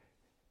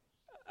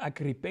 ek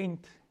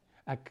repent,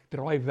 ek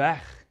draai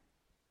weg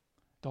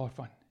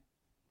daarvan,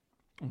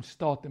 om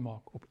staat te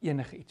maak op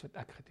enige iets wat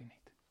ek gedoen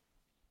het.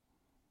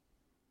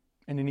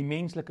 En in die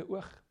menslike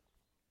oog,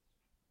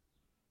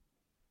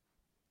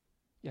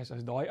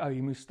 as daai ou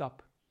hier moes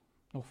stap,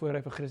 nog voor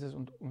hy vir Christus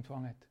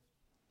ontvang het,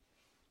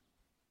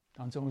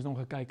 dan sou ons nog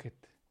gekyk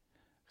het,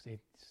 gesê,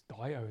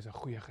 daai ou is 'n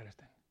goeie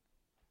Christen.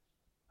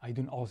 Hy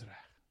doen alles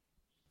reg.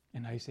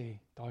 En hy sê,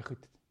 daai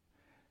goed,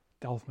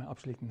 tel vir my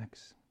absoluut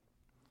niks.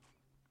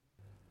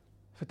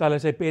 Vertel hy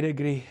sy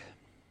pedigree,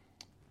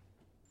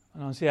 en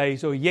dan sê hy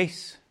so,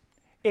 yes,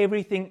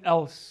 everything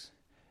else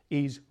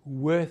is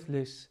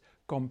worthless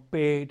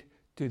compared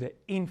to the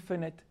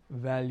infinite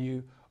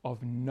value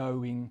of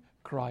knowing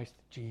Christ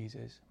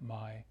Jesus,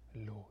 my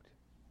Lord.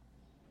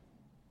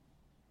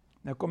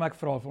 Nou kom ek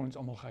vra vir ons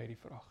almal gou hierdie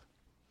vraag.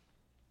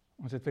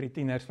 Ons het vir die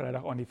tieners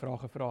Vrydag aan die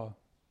vraag gevra.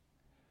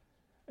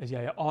 Is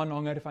jy 'n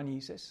aanhanger van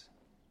Jesus?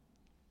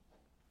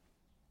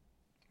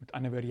 Met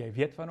ander woorde, jy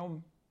weet van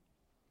hom.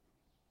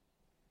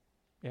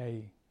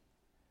 Jy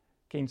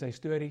ken sy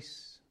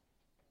stories.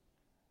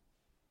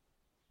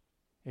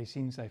 Jy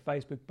sien sy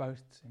Facebook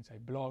posts en sy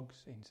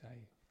blogs en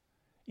sy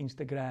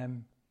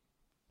Instagram.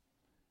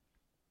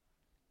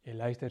 Jy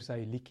luister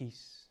sy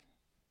liedjies.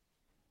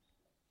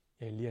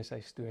 Jy lees sy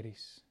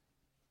stories.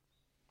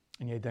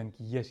 En jy dink,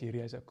 yes,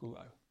 hierdie is 'n cool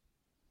ou.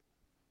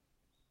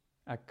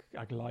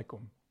 Ek like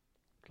hom.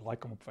 Ek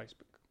like hom op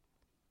Facebook.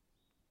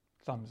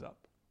 Thumbs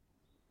up.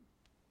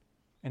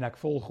 En ek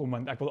volg hom,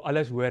 want ek wil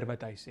alles hoor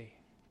wat hy sê.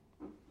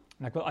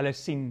 En ek wil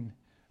alles sien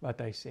wat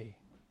hy sê.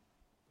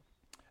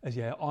 Is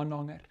jy 'n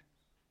aanhanger?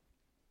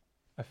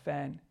 'n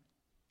fan?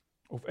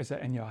 Of is hy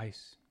in jou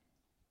huis?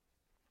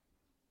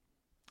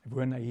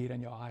 Woon hy hier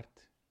in jou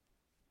hart,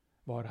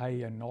 waar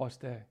hy jou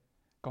naaste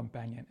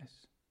companion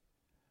is,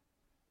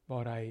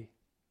 waar hy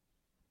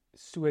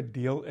so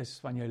deel is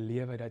van jou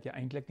lewe, dat jy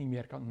eintlik nie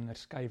meer kan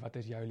onderskei wat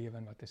is jou lewe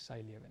en wat is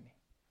sy lewe nie.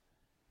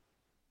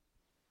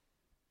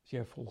 Is jy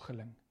 'n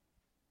volgeling?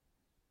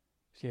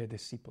 Is jy 'n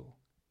disipel?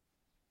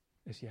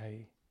 Is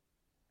jy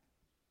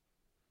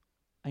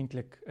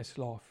eintlik 'n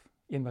slaaf,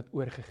 een wat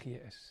oorgegee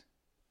is,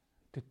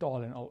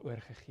 totaal en al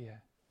oorgegee,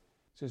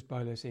 soos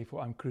Paulus sê,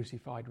 for I'm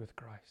crucified with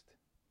Christ.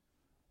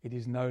 It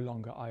is no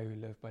longer I who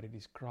live, but it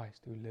is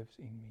Christ who lives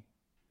in me.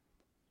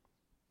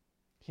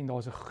 Sien, daar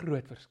is 'n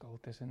groot verskil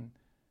tussen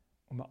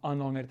om 'n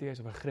aanhanger te wees,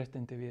 of 'n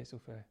Christen te wees,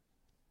 of 'n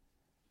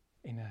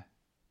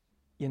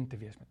een te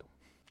wees met hom,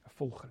 'n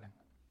volgeling.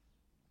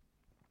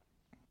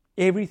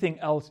 Everything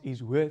else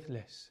is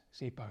worthless,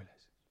 sê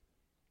Paulus.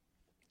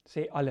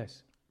 Sê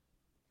alles.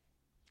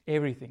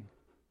 Everything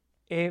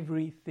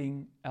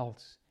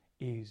else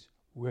is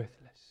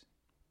worthless.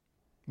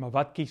 Maar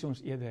wat kies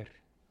ons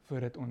eerder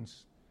voordat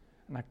ons,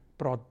 en ek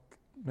praat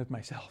met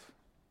myself,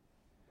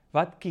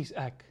 wat kies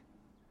ek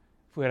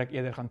voordat ek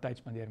eerder gaan tyd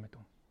spandeer met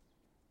hom?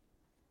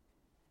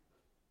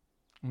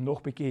 Om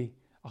nog bietjie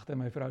agter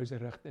my vrou se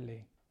rug te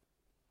lê.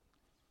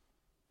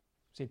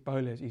 Sê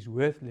Paulus, is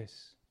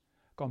worthless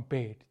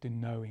compared to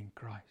knowing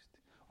Christ.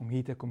 Om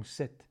hier te kom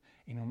sit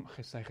en om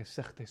sy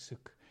gesig te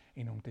soek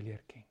en hom te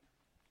leer ken.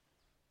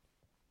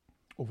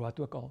 Of wat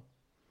ook al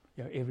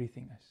jou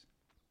everything is.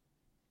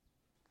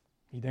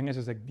 Die ding is,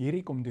 as ek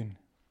hierdie kom doen,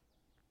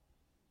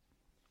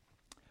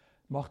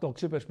 mag dalk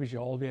super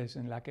spesiaal wees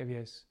en lekker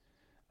wees.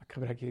 Ek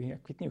gebruik hierdie,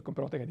 ek weet nie hoe kom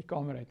praat ek uit die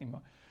kamer uit nie,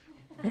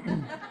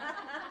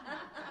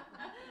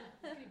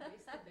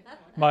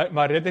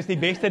 maar dit is die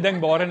beste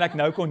ding waarin ek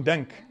nou kon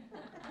dink.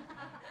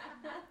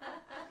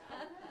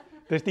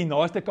 Dis die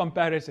naaste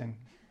comparison.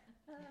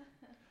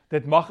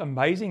 Dit mag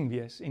amazing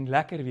wees en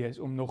lekker wees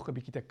om nog 'n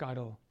bietjie te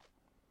cuddle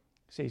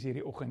 6:00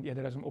 die oggend,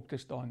 eerder as om op te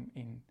staan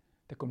en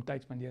te kom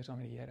tyd spandeer saam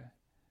met die Here.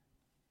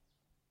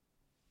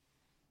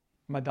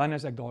 Maar dan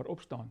as ek daar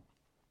opstaan,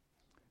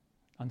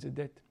 dan is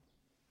dit.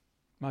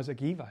 Maar as ek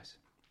hier was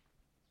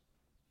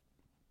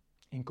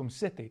en kom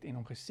sit het en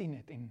hom gesien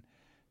het en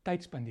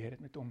tyd spandeer het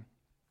met hom,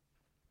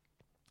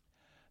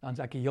 dan is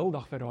ek die heel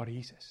dag vir haar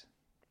Jesus.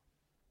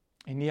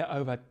 En nie 'n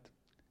ou wat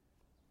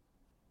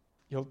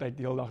heeltyd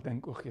die hele dag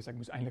dink, oeg, ek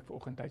moes eintlik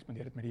vanoggend tyd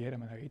spandeer het met die Here,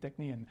 maar nou het ek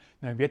nie, en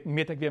nou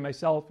meet ek weer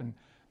myself en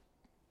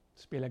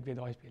speel ek weer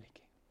daai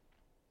speletjie.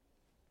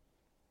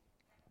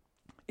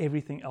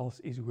 Everything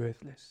else is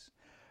worthless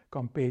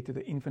compared to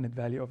the infinite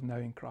value of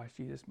knowing Christ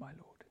Jesus my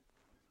Lord.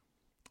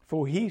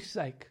 For his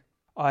sake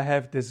I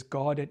have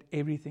discarded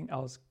everything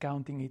else,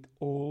 counting it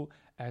all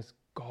as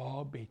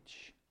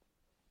garbage.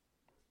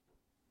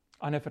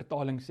 Ander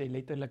vertaling sê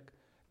letterlik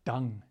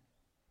dung.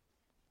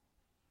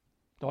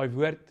 Daai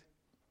woord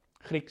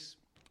Grieks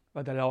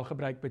wat hulle al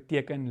gebruik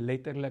beteken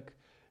letterlik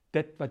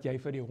dit wat jy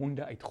vir die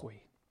honde uitgooi.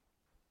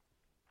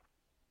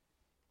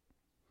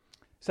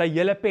 Sy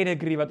hele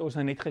pedigree wat ons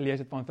nou net gelees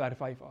het van vers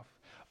 5 af.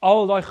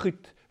 Al daai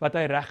goed wat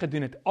hy reg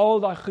gedoen het, al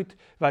daai goed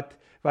wat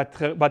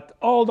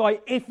al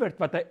daai effort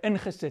wat hy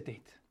ingesit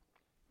het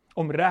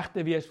om reg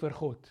te wees vir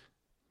God,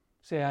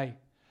 sê hy,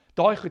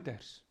 daai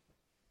goeters,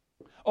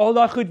 al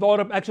daai goed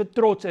waarop ek so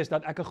trots is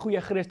dat ek 'n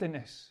goeie Christen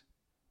is,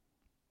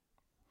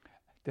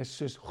 dis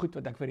soos goed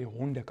wat ek vir die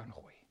honde kan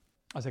gooi.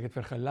 As ek dit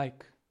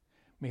vergelyk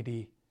met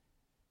die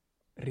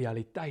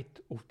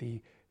realiteit of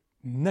die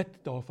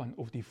nut daarvan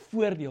of die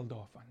voordeel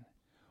daarvan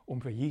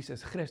om vir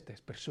Jesus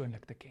Christus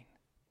persoonlik te ken.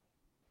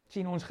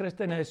 Sien, ons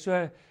Christene is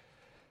so,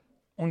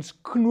 ons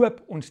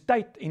knoop ons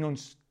tyd en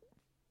ons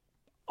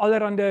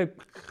allerhande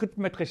goed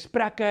met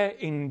gesprekke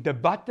en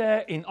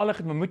debatte en alle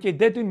goed, maar moet jy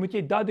dit doen, moet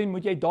jy dat doen,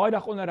 moet jy daai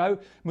dag onderhou,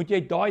 moet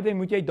jy daai doen,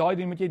 moet jy daai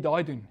doen, moet jy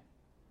daai doen.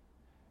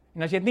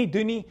 En as jy dit nie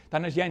doen nie,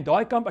 dan is jy in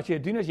daai kamp, as jy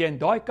dit doen, is jy in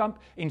daai kamp,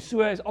 en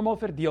so is almal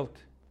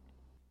verdeeld.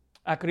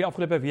 Ek het die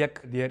afgelope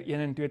week deur 1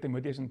 en 2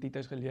 Timoteus en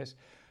Titus gelees,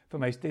 vir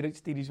my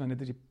studies, want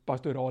dit is die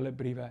pastorale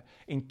briewe,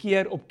 en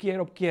keer op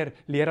keer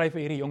leer hy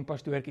vir hierdie jong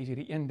pastoortjies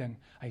hierdie een ding,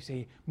 hy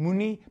sê,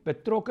 moenie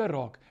betrokke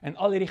raak in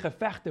al hierdie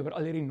gevegte oor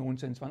al hierdie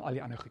nonsens van al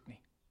die ander goed nie.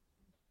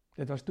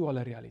 Dit was toe al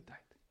 'n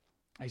realiteit.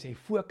 Hy sê,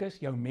 fokus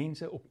jou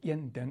mense op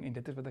een ding, en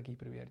dit is wat ek hier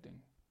probeer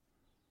doen,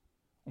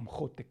 om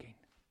God te ken.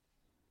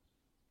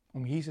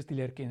 Om Jesus te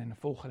leer ken en 'n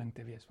volgeling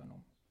te wees van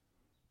hom.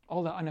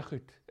 Al die ander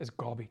goed is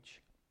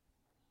garbage.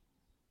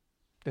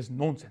 Dis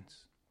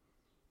nonsens.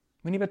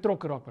 Moenie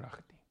betrokke raak by daai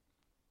goed nie.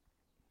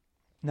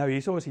 Nou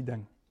hierso is die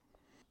ding.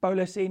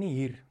 Paulus sê nie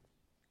hier,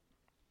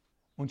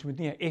 ons moet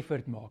nie 'n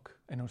effort maak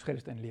in ons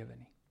Christen lewe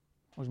nie.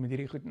 Ons moet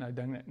hierdie goed nou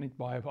ding net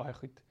baie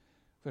goed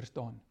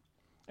verstaan.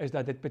 Is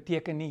dat dit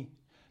beteken nie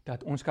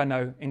dat ons kan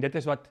nou, en dit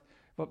is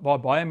waar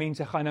baie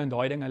mense gaan nou in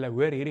daai ding, hulle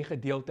hoor hierdie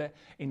gedeelte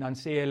en dan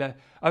sê hulle,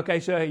 okay,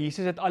 so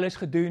Jesus het alles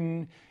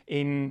gedoen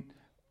en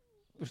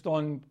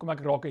verstaan, kom ek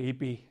raak 'n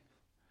hippie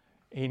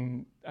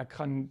en ek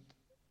gaan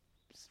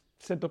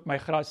sit op my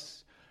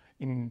gras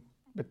en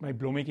met my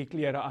blommetjie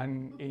klere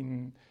aan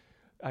en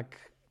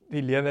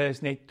die lewe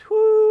is net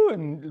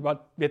en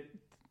wat weet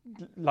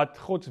laat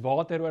Gods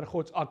water oor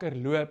Gods akker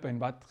loop en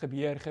wat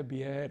gebeur,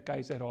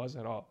 keiser raas.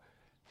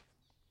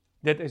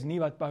 Dit is nie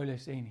wat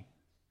Paulus sê nie.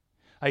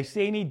 Hy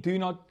sê nie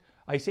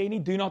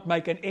do not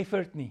make an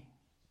effort nie.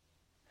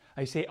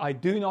 Hy sê I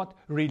do not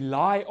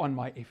rely on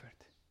my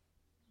effort.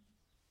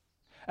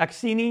 Ek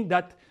sê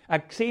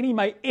nie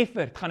my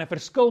effort gaan 'n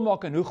verskil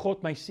maak in hoe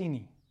God my sien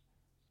nie.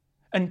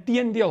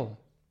 Inteendeel,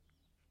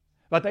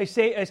 wat hy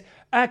sê is,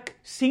 ek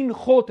sien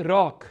God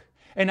raak,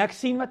 en ek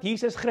sien wat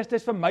Jesus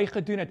Christus vir my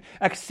gedoen het.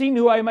 Ek sien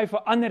hoe hy my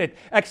verander het.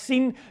 Ek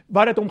sien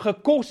wat dit hom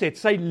gekos het,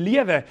 sy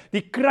lewe,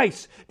 die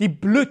kruis, die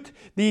bloed,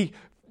 die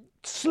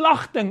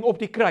slagting op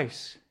die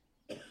kruis.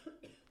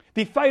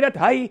 Die feit dat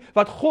hy,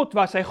 wat God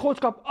was, sy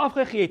godskap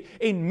afgegee het,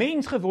 en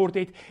mens geword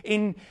het,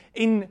 en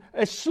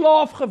 'n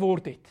slaaf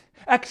geword het.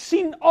 Ek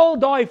sien al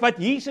daai wat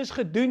Jesus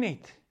gedoen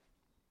het.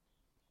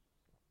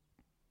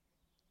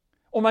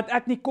 Omdat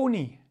ek nie kon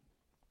nie.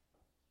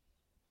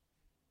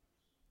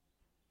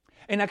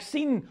 En ek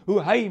sien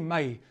hoe hy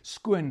my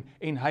skoon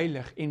en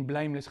heilig en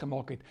blameless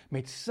gemaak het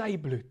met sy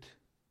bloed.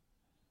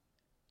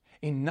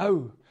 En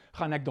nou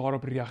gaan ek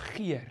daarop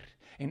reageer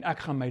en ek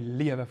gaan my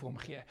lewe vir hom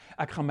gee.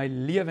 Ek gaan my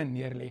lewe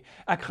neerlê.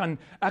 Ek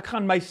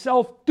gaan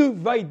myself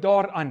toewy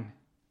daaraan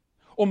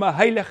om 'n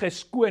heilige,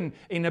 skoon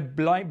en 'n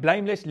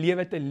blameless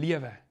lewe te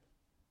lewe.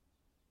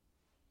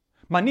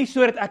 Maar nie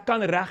sodat ek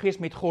kan reg wees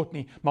met God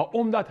nie, maar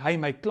omdat hy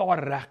my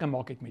klaar reg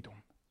gemaak het met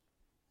hom.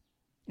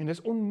 En dit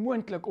is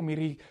onmoontlik om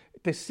hierdie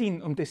te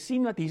sien, om te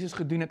sien wat Jesus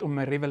gedoen het, om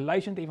 'n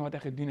revelation te hê van wat hy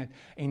gedoen het,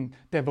 en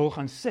te wil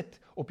gaan sit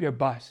op jou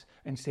bas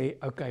en sê,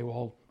 okay,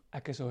 well,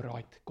 ek is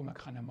alright, kom ek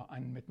gaan nou maar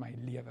aan met my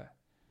lewe.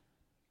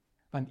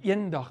 Want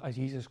eendag as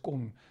Jesus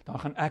kom, dan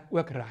gaan ek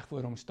ook reg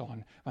voor hom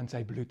staan, want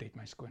sy bloed het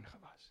my skoon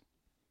gewas.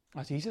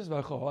 As Jesus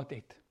wou gehad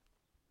het,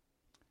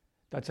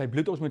 dat sy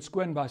bloed ons moet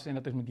skoon was en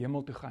dat ons moet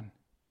hemel toe gaan,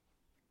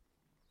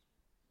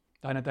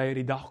 dan het hy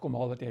die dag kom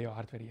haal wat jy jou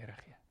hart vir die Here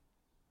gee.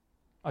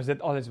 As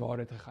dit alles waar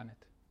dit gegaan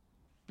het,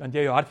 dan het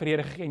jy jou hart vir die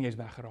Here gegee en jy is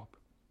weggeraap.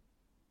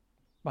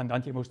 Want dan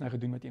het jy mos nou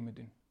gedoen wat jy moet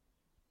doen.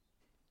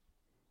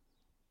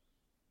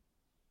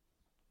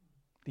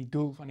 Die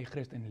doel van die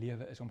Christen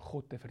lewe is om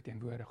God te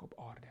verteenwoordig op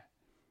aarde.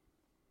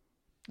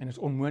 En is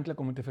onmoontlik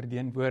om hom te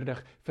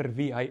verteenwoordig vir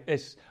wie hy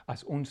is,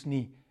 as ons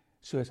nie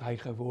soos hy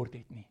geword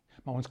het nie.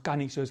 Maar ons kan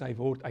nie soos hy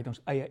word uit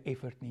ons eie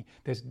effort nie.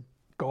 Dis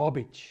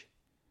garbage.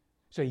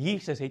 So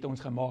Jesus het ons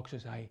gemaak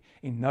soos hy,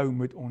 en nou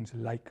moet ons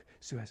lyk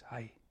soos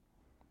hy.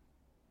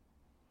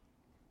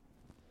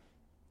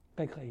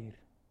 Kyk gou hier.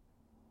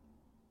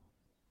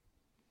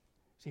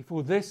 Sê,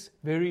 for this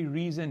very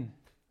reason.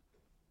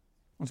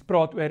 Ons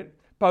praat oor,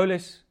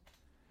 Paulus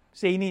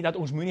sê nie dat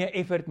ons moenie 'n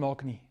effort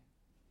maak nie.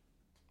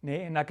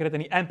 Nee, en ek het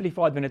dit in die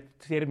Amplified, want dit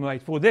sê dit mooi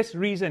uit. For this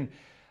reason,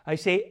 hy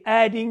sê,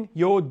 adding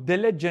your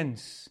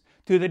diligence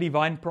to the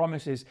divine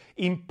promises,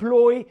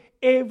 employ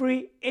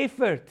every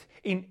effort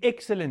in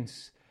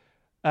excellence,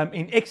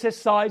 in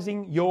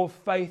exercising your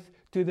faith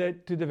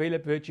to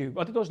develop virtue.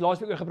 Wat het ons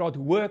laasweek oor gepraat?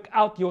 Work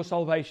out your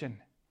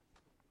salvation.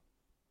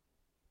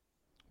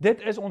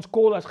 Dit is ons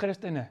call as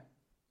Christene,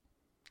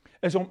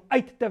 is om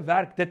uit te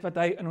werk dit wat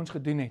hy in ons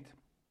gedoen het.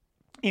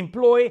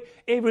 Employ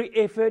every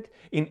effort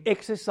in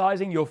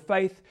exercising your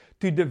faith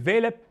to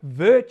develop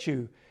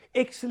virtue,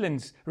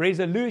 excellence,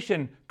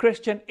 resolution,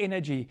 Christian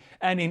energy,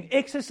 and in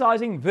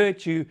exercising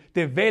virtue,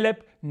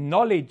 develop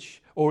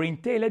knowledge or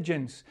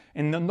intelligence,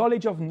 and the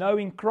knowledge of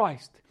knowing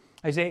Christ.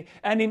 Hy sê,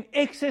 and in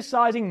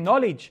exercising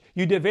knowledge,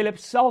 you develop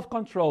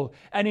self-control,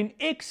 and in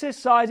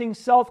exercising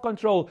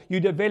self-control, you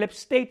develop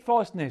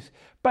steadfastness,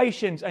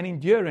 patience and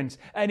endurance,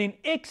 and in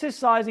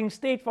exercising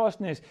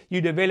steadfastness,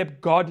 you develop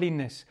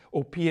godliness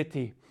or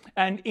piety,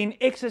 and in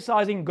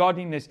exercising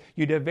godliness,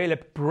 you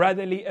develop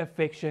brotherly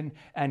affection,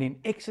 and in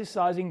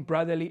exercising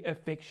brotherly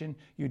affection,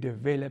 you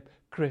develop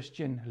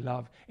Christian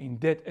love. En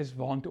dit is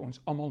waantoe ons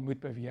almal moet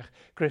beweeg,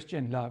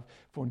 Christian love,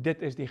 want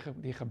dit is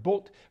die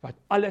gebod wat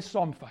alles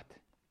saamvat.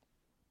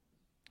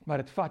 Maar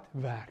dit vat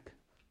werk.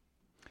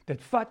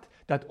 Dit vat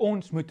dat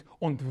ons moet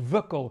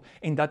ontwikkel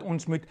en dat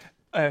ons moet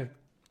 'n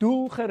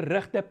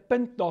doelgerigte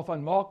punt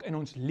daarvan maak in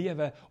ons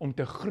lewe om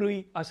te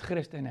groei as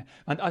Christene.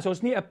 Want as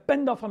ons nie 'n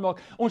punt daarvan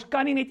maak, ons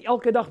kan nie net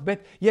elke dag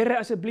bid, Here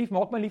asseblief,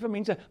 maak my lief vir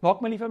mense,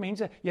 maak my lief vir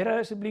mense, Here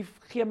asseblief,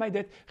 gee my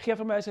dit, gee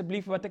vir my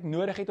asseblief wat ek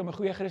nodig het om 'n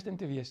goeie Christen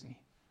te wees nie.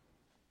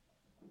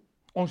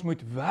 Ons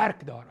moet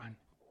werk daaraan.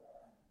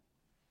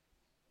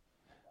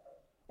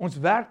 Ons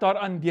werk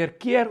daaraan deur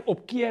keer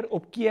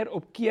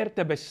op keer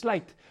te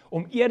besluit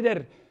om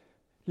eerder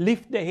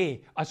lief te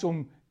hê as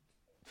om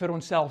vir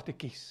onsself te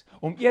kies.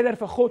 Om eerder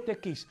vir God te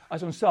kies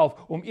as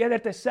onsself. Om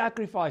eerder te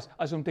sacrifice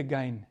as om te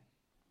gain.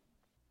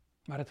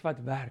 Maar dit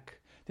vat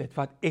werk. Dit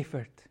vat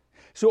effort.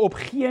 So op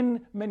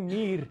geen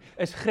manier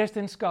is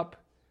Christendom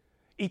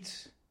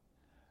iets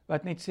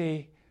wat net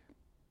sê,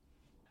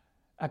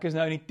 ek is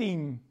nou in die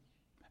team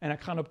en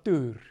ek gaan op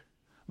toer,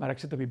 maar ek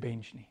sit op die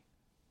bench nie.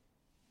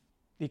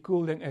 Die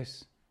cool ding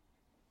is,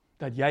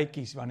 dat jy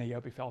kies wanneer jy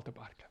op die veld op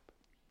hardloop.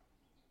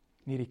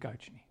 Nie die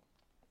coach nie.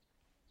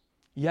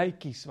 Jy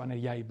kies wanneer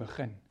jy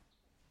begin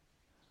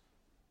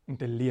om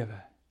te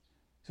lewe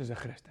soos 'n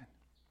Christen.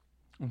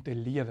 om te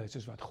lewe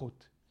soos wat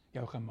God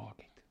jou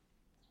gemaak het.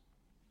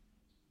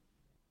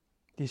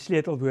 Die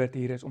sleutelwoord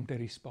hier is om te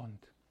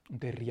respond, om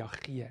te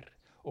reageer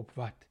op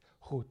wat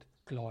God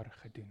klaar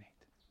gedoen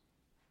het.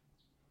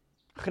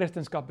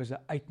 Christendom is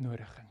 'n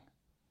uitnodiging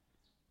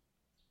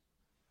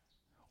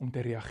om te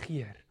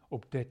reageer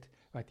op dit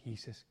wat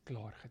Jesus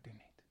klaar gedoen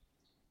het.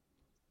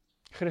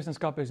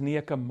 Christendom is nie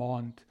 'n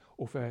command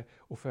of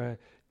 'n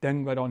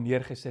ding wat daar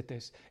neergesit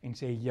is en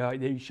sê ja,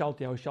 you shall,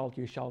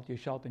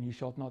 and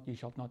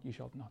you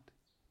shall not.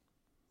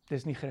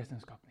 Dis nie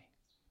Christendom nie.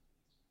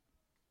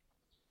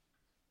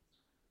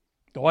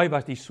 Daai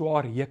was die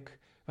swaar juk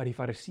wat die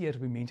fariseërs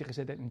op die mense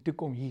gesit het, en toe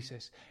kom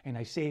Jesus en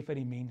hy sê vir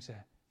die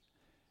mense,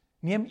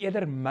 neem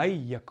eerder my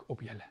juk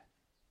op julle,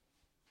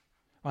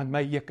 want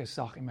my juk is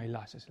sag en my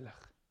las is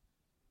lig.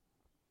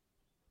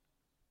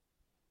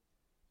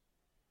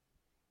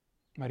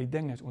 Maar die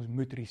ding is, ons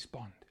moet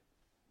respond.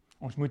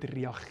 Ons moet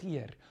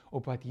reageer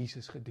op wat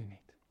Jesus gedoen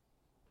het.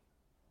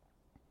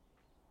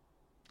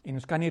 En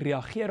ons kan nie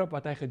reageer op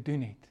wat hy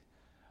gedoen het,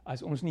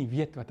 as ons nie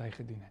weet wat hy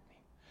gedoen het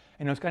nie.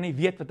 En ons kan nie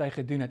weet wat hy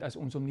gedoen het, as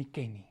ons hom nie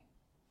ken nie.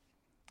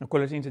 Nou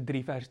Kolossense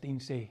 3 vers 10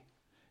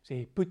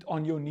 sê, put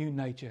on your new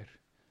nature.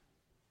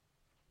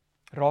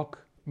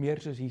 Raak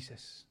meer soos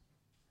Jesus.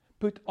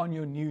 Put on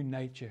your new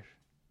nature.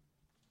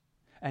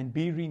 And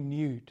be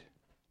renewed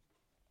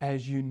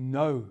as you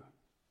know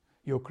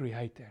your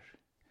Creator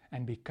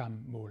and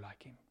become more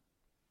like Him.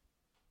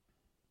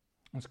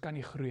 Ons kan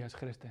nie groei as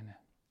Christene.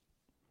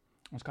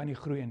 Ons kan nie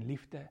groei in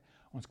liefde.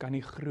 Ons kan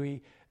nie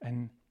groei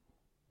in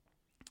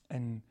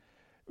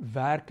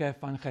werke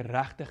van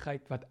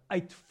geregtigheid wat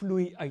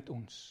uitvloei uit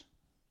ons.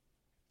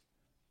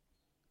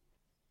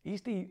 Hier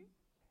is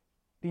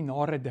die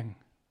nare ding.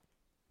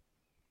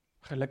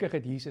 Gelukkig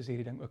het Jesus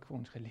hierdie ding ook vir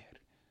ons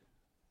geleer.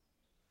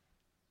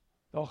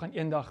 Daar gaan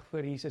eendag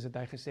voor Jesus het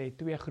hy gesê,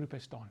 2 groepe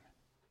staan.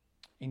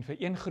 En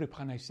vir een groep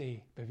gaan hy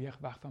sê, beweeg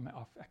weg van my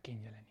af, ek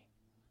ken julle nie.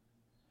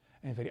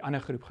 En vir die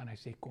ander groep gaan hy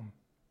sê, kom.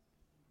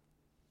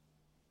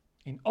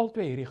 En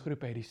albei hierdie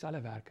groepe het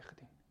dieselfde werke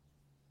gedoen.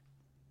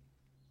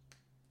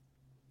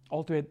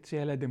 Albei sê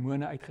hulle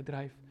demone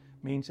uitgedryf,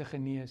 mense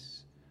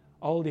genees,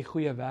 al die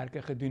goeie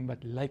werke gedoen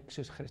wat lyk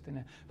soos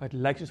Christene, wat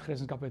lyk soos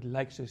Christendom, wat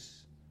lyk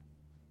soos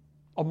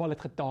almal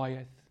het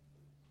getaai,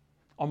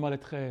 almal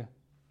het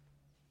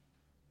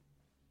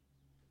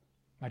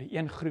maar die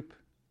een groep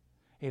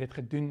het dit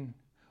gedoen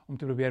om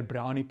te probeer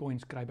brownie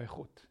points kry by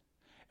God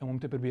en om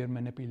te probeer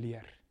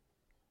manipuleer.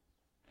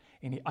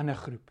 En die ander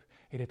groep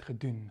het dit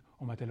gedoen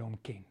omdat hulle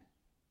hom ken.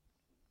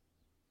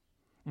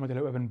 Omdat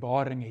hulle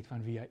openbaring het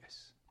van wie hy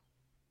is.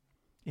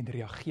 En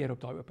reageer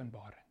op daai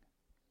openbaring.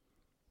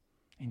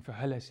 En vir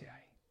hulle sê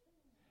hy,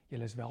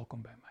 julle is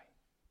welkom by my.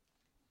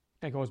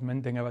 Kyk, daar is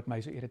min dinge wat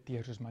my so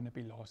irriteer soos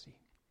manipulasie.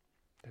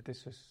 Dit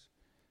is soos,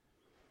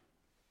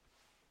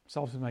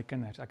 selfs met my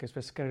kinders, ek is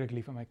verskriklik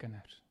lief vir my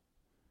kinders.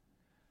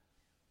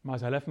 Maar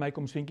as hulle vir my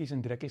kom swinkies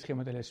en drukkies gee,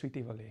 omdat hulle 'n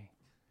sweetie wil hê,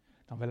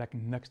 dan wil ek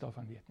niks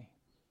daarvan weet nie.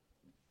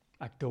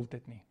 Ek duld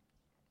dit nie.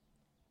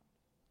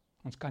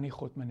 Ons kan nie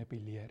God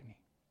manipuleer nie.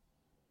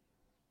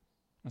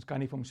 Ons kan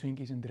nie vir hom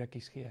swinkies en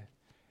drukkies gee.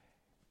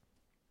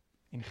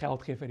 En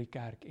geld gee vir die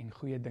kerk, en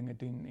goeie dinge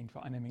doen, en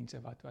vir ander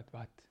mense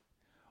wat.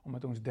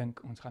 Omdat ons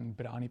dink, ons gaan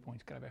brownie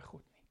points kry by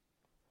God nie.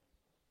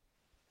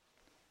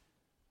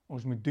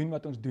 Ons moet doen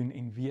wat ons doen,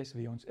 en wees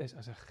wie ons is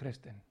as 'n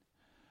Christen,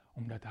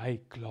 omdat hy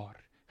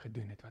klaar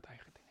gedoen het wat hy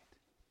gedoen het.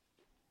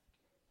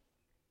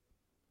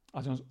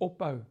 As ons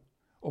ophou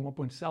om op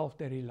onsself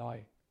te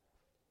rely,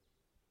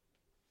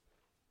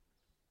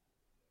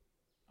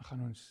 dan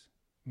gaan ons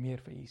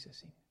meer vir Jesus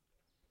sien.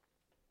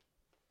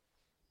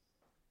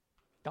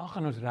 Dan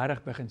gaan ons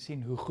regtig begin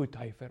sien hoe goed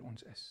hy vir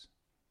ons is.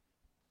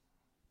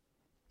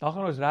 Dan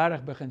gaan ons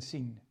regtig begin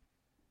sien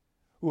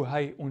hoe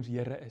hy ons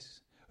Here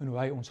is en hoe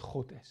hy ons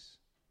God is.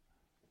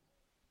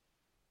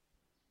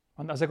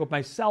 Want as ek op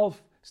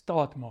myself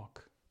staat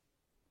maak,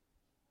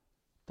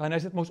 dan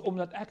is dit mos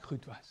omdat ek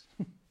goed was.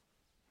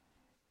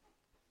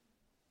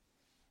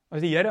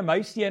 As die Here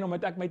my seën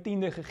omdat ek my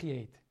 10de gegee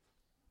het,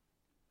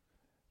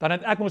 dan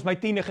het ek mos my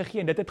 10de gegee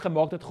en dit het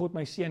gemaak dat God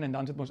my seën en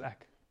dan is dit mos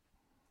ek.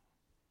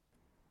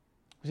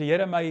 As die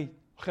Here my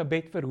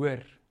gebed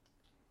verhoor,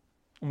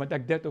 omdat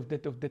ek dit of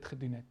dit of dit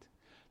gedoen het,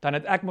 dan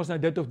het ek mos nou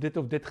dit of dit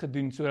of dit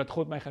gedoen, sodat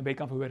God my gebed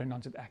kan verhoor en dan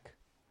is dit ek.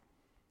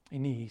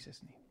 En nie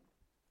Jesus nie.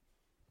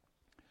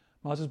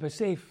 Maar as ons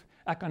besef,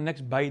 ek kan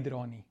niks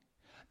bydra nie,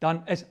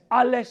 dan is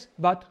alles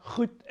wat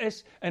goed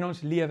is in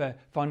ons lewe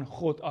van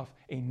God af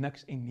en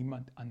niks en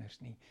niemand anders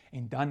nie.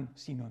 En dan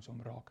sien ons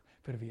hom raak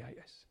vir wie hy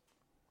is.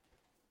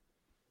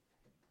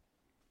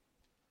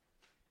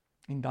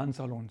 En dan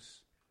sal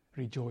ons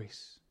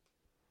rejoice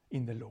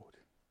in the Lord.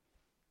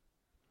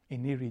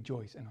 En nie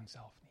rejoice in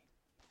onsself nie.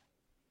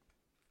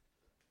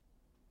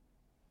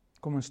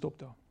 Kom ons stop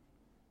daar.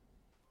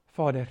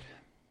 Vader,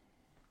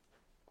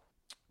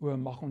 o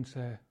mag ons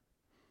 'n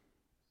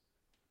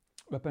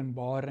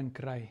openbaring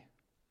kry,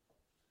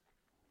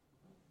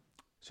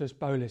 soos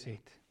Paulus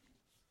het,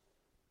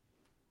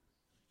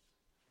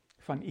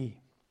 van U,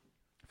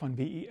 van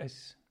wie U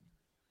is,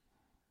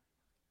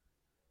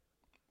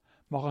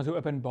 Mag ons 'n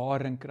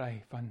openbaring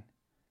kry van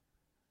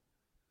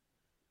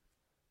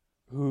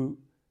hoe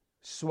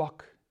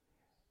swak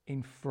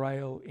en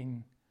frail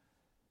en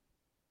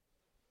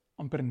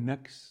amper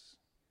niks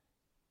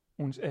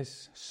ons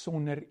is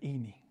sonder U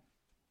nie.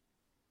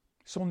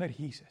 Sonder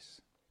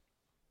Jesus.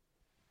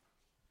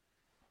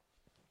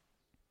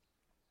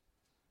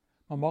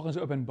 Maar mag ons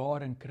 'n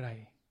openbaring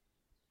kry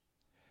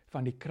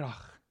van die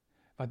krag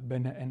wat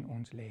binne in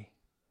ons lê.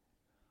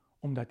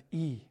 Omdat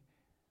U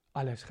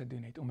alles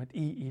gedoen het, omdat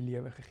U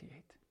lewe gegee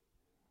het.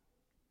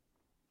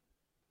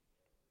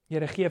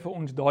 Here, gee vir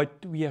ons daai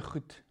twee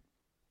goed.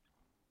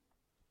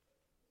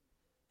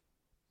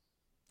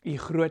 U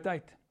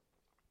grootheid,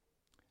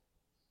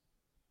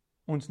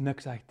 ons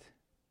niksheid.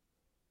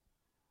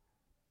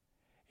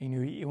 En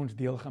hoe U ons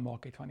deel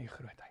gemaak het van U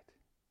grootheid.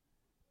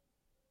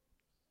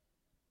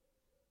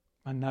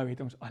 Maar nou het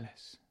ons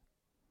alles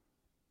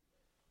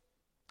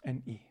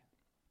in U.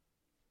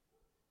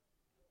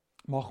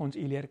 Mag ons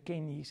U leer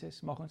ken,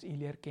 Jesus, mag ons U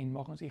leer ken,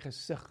 mag ons U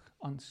gesig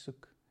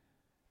aansoek.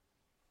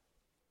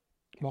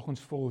 Mag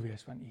ons vol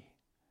wees van U.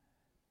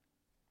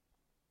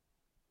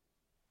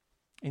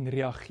 En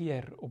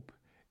reageer op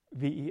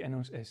wie U in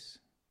ons is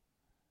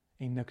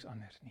en niks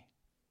anders nie.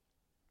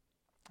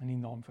 In die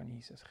naam van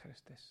Jesus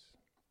Christus.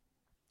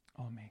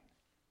 Amen.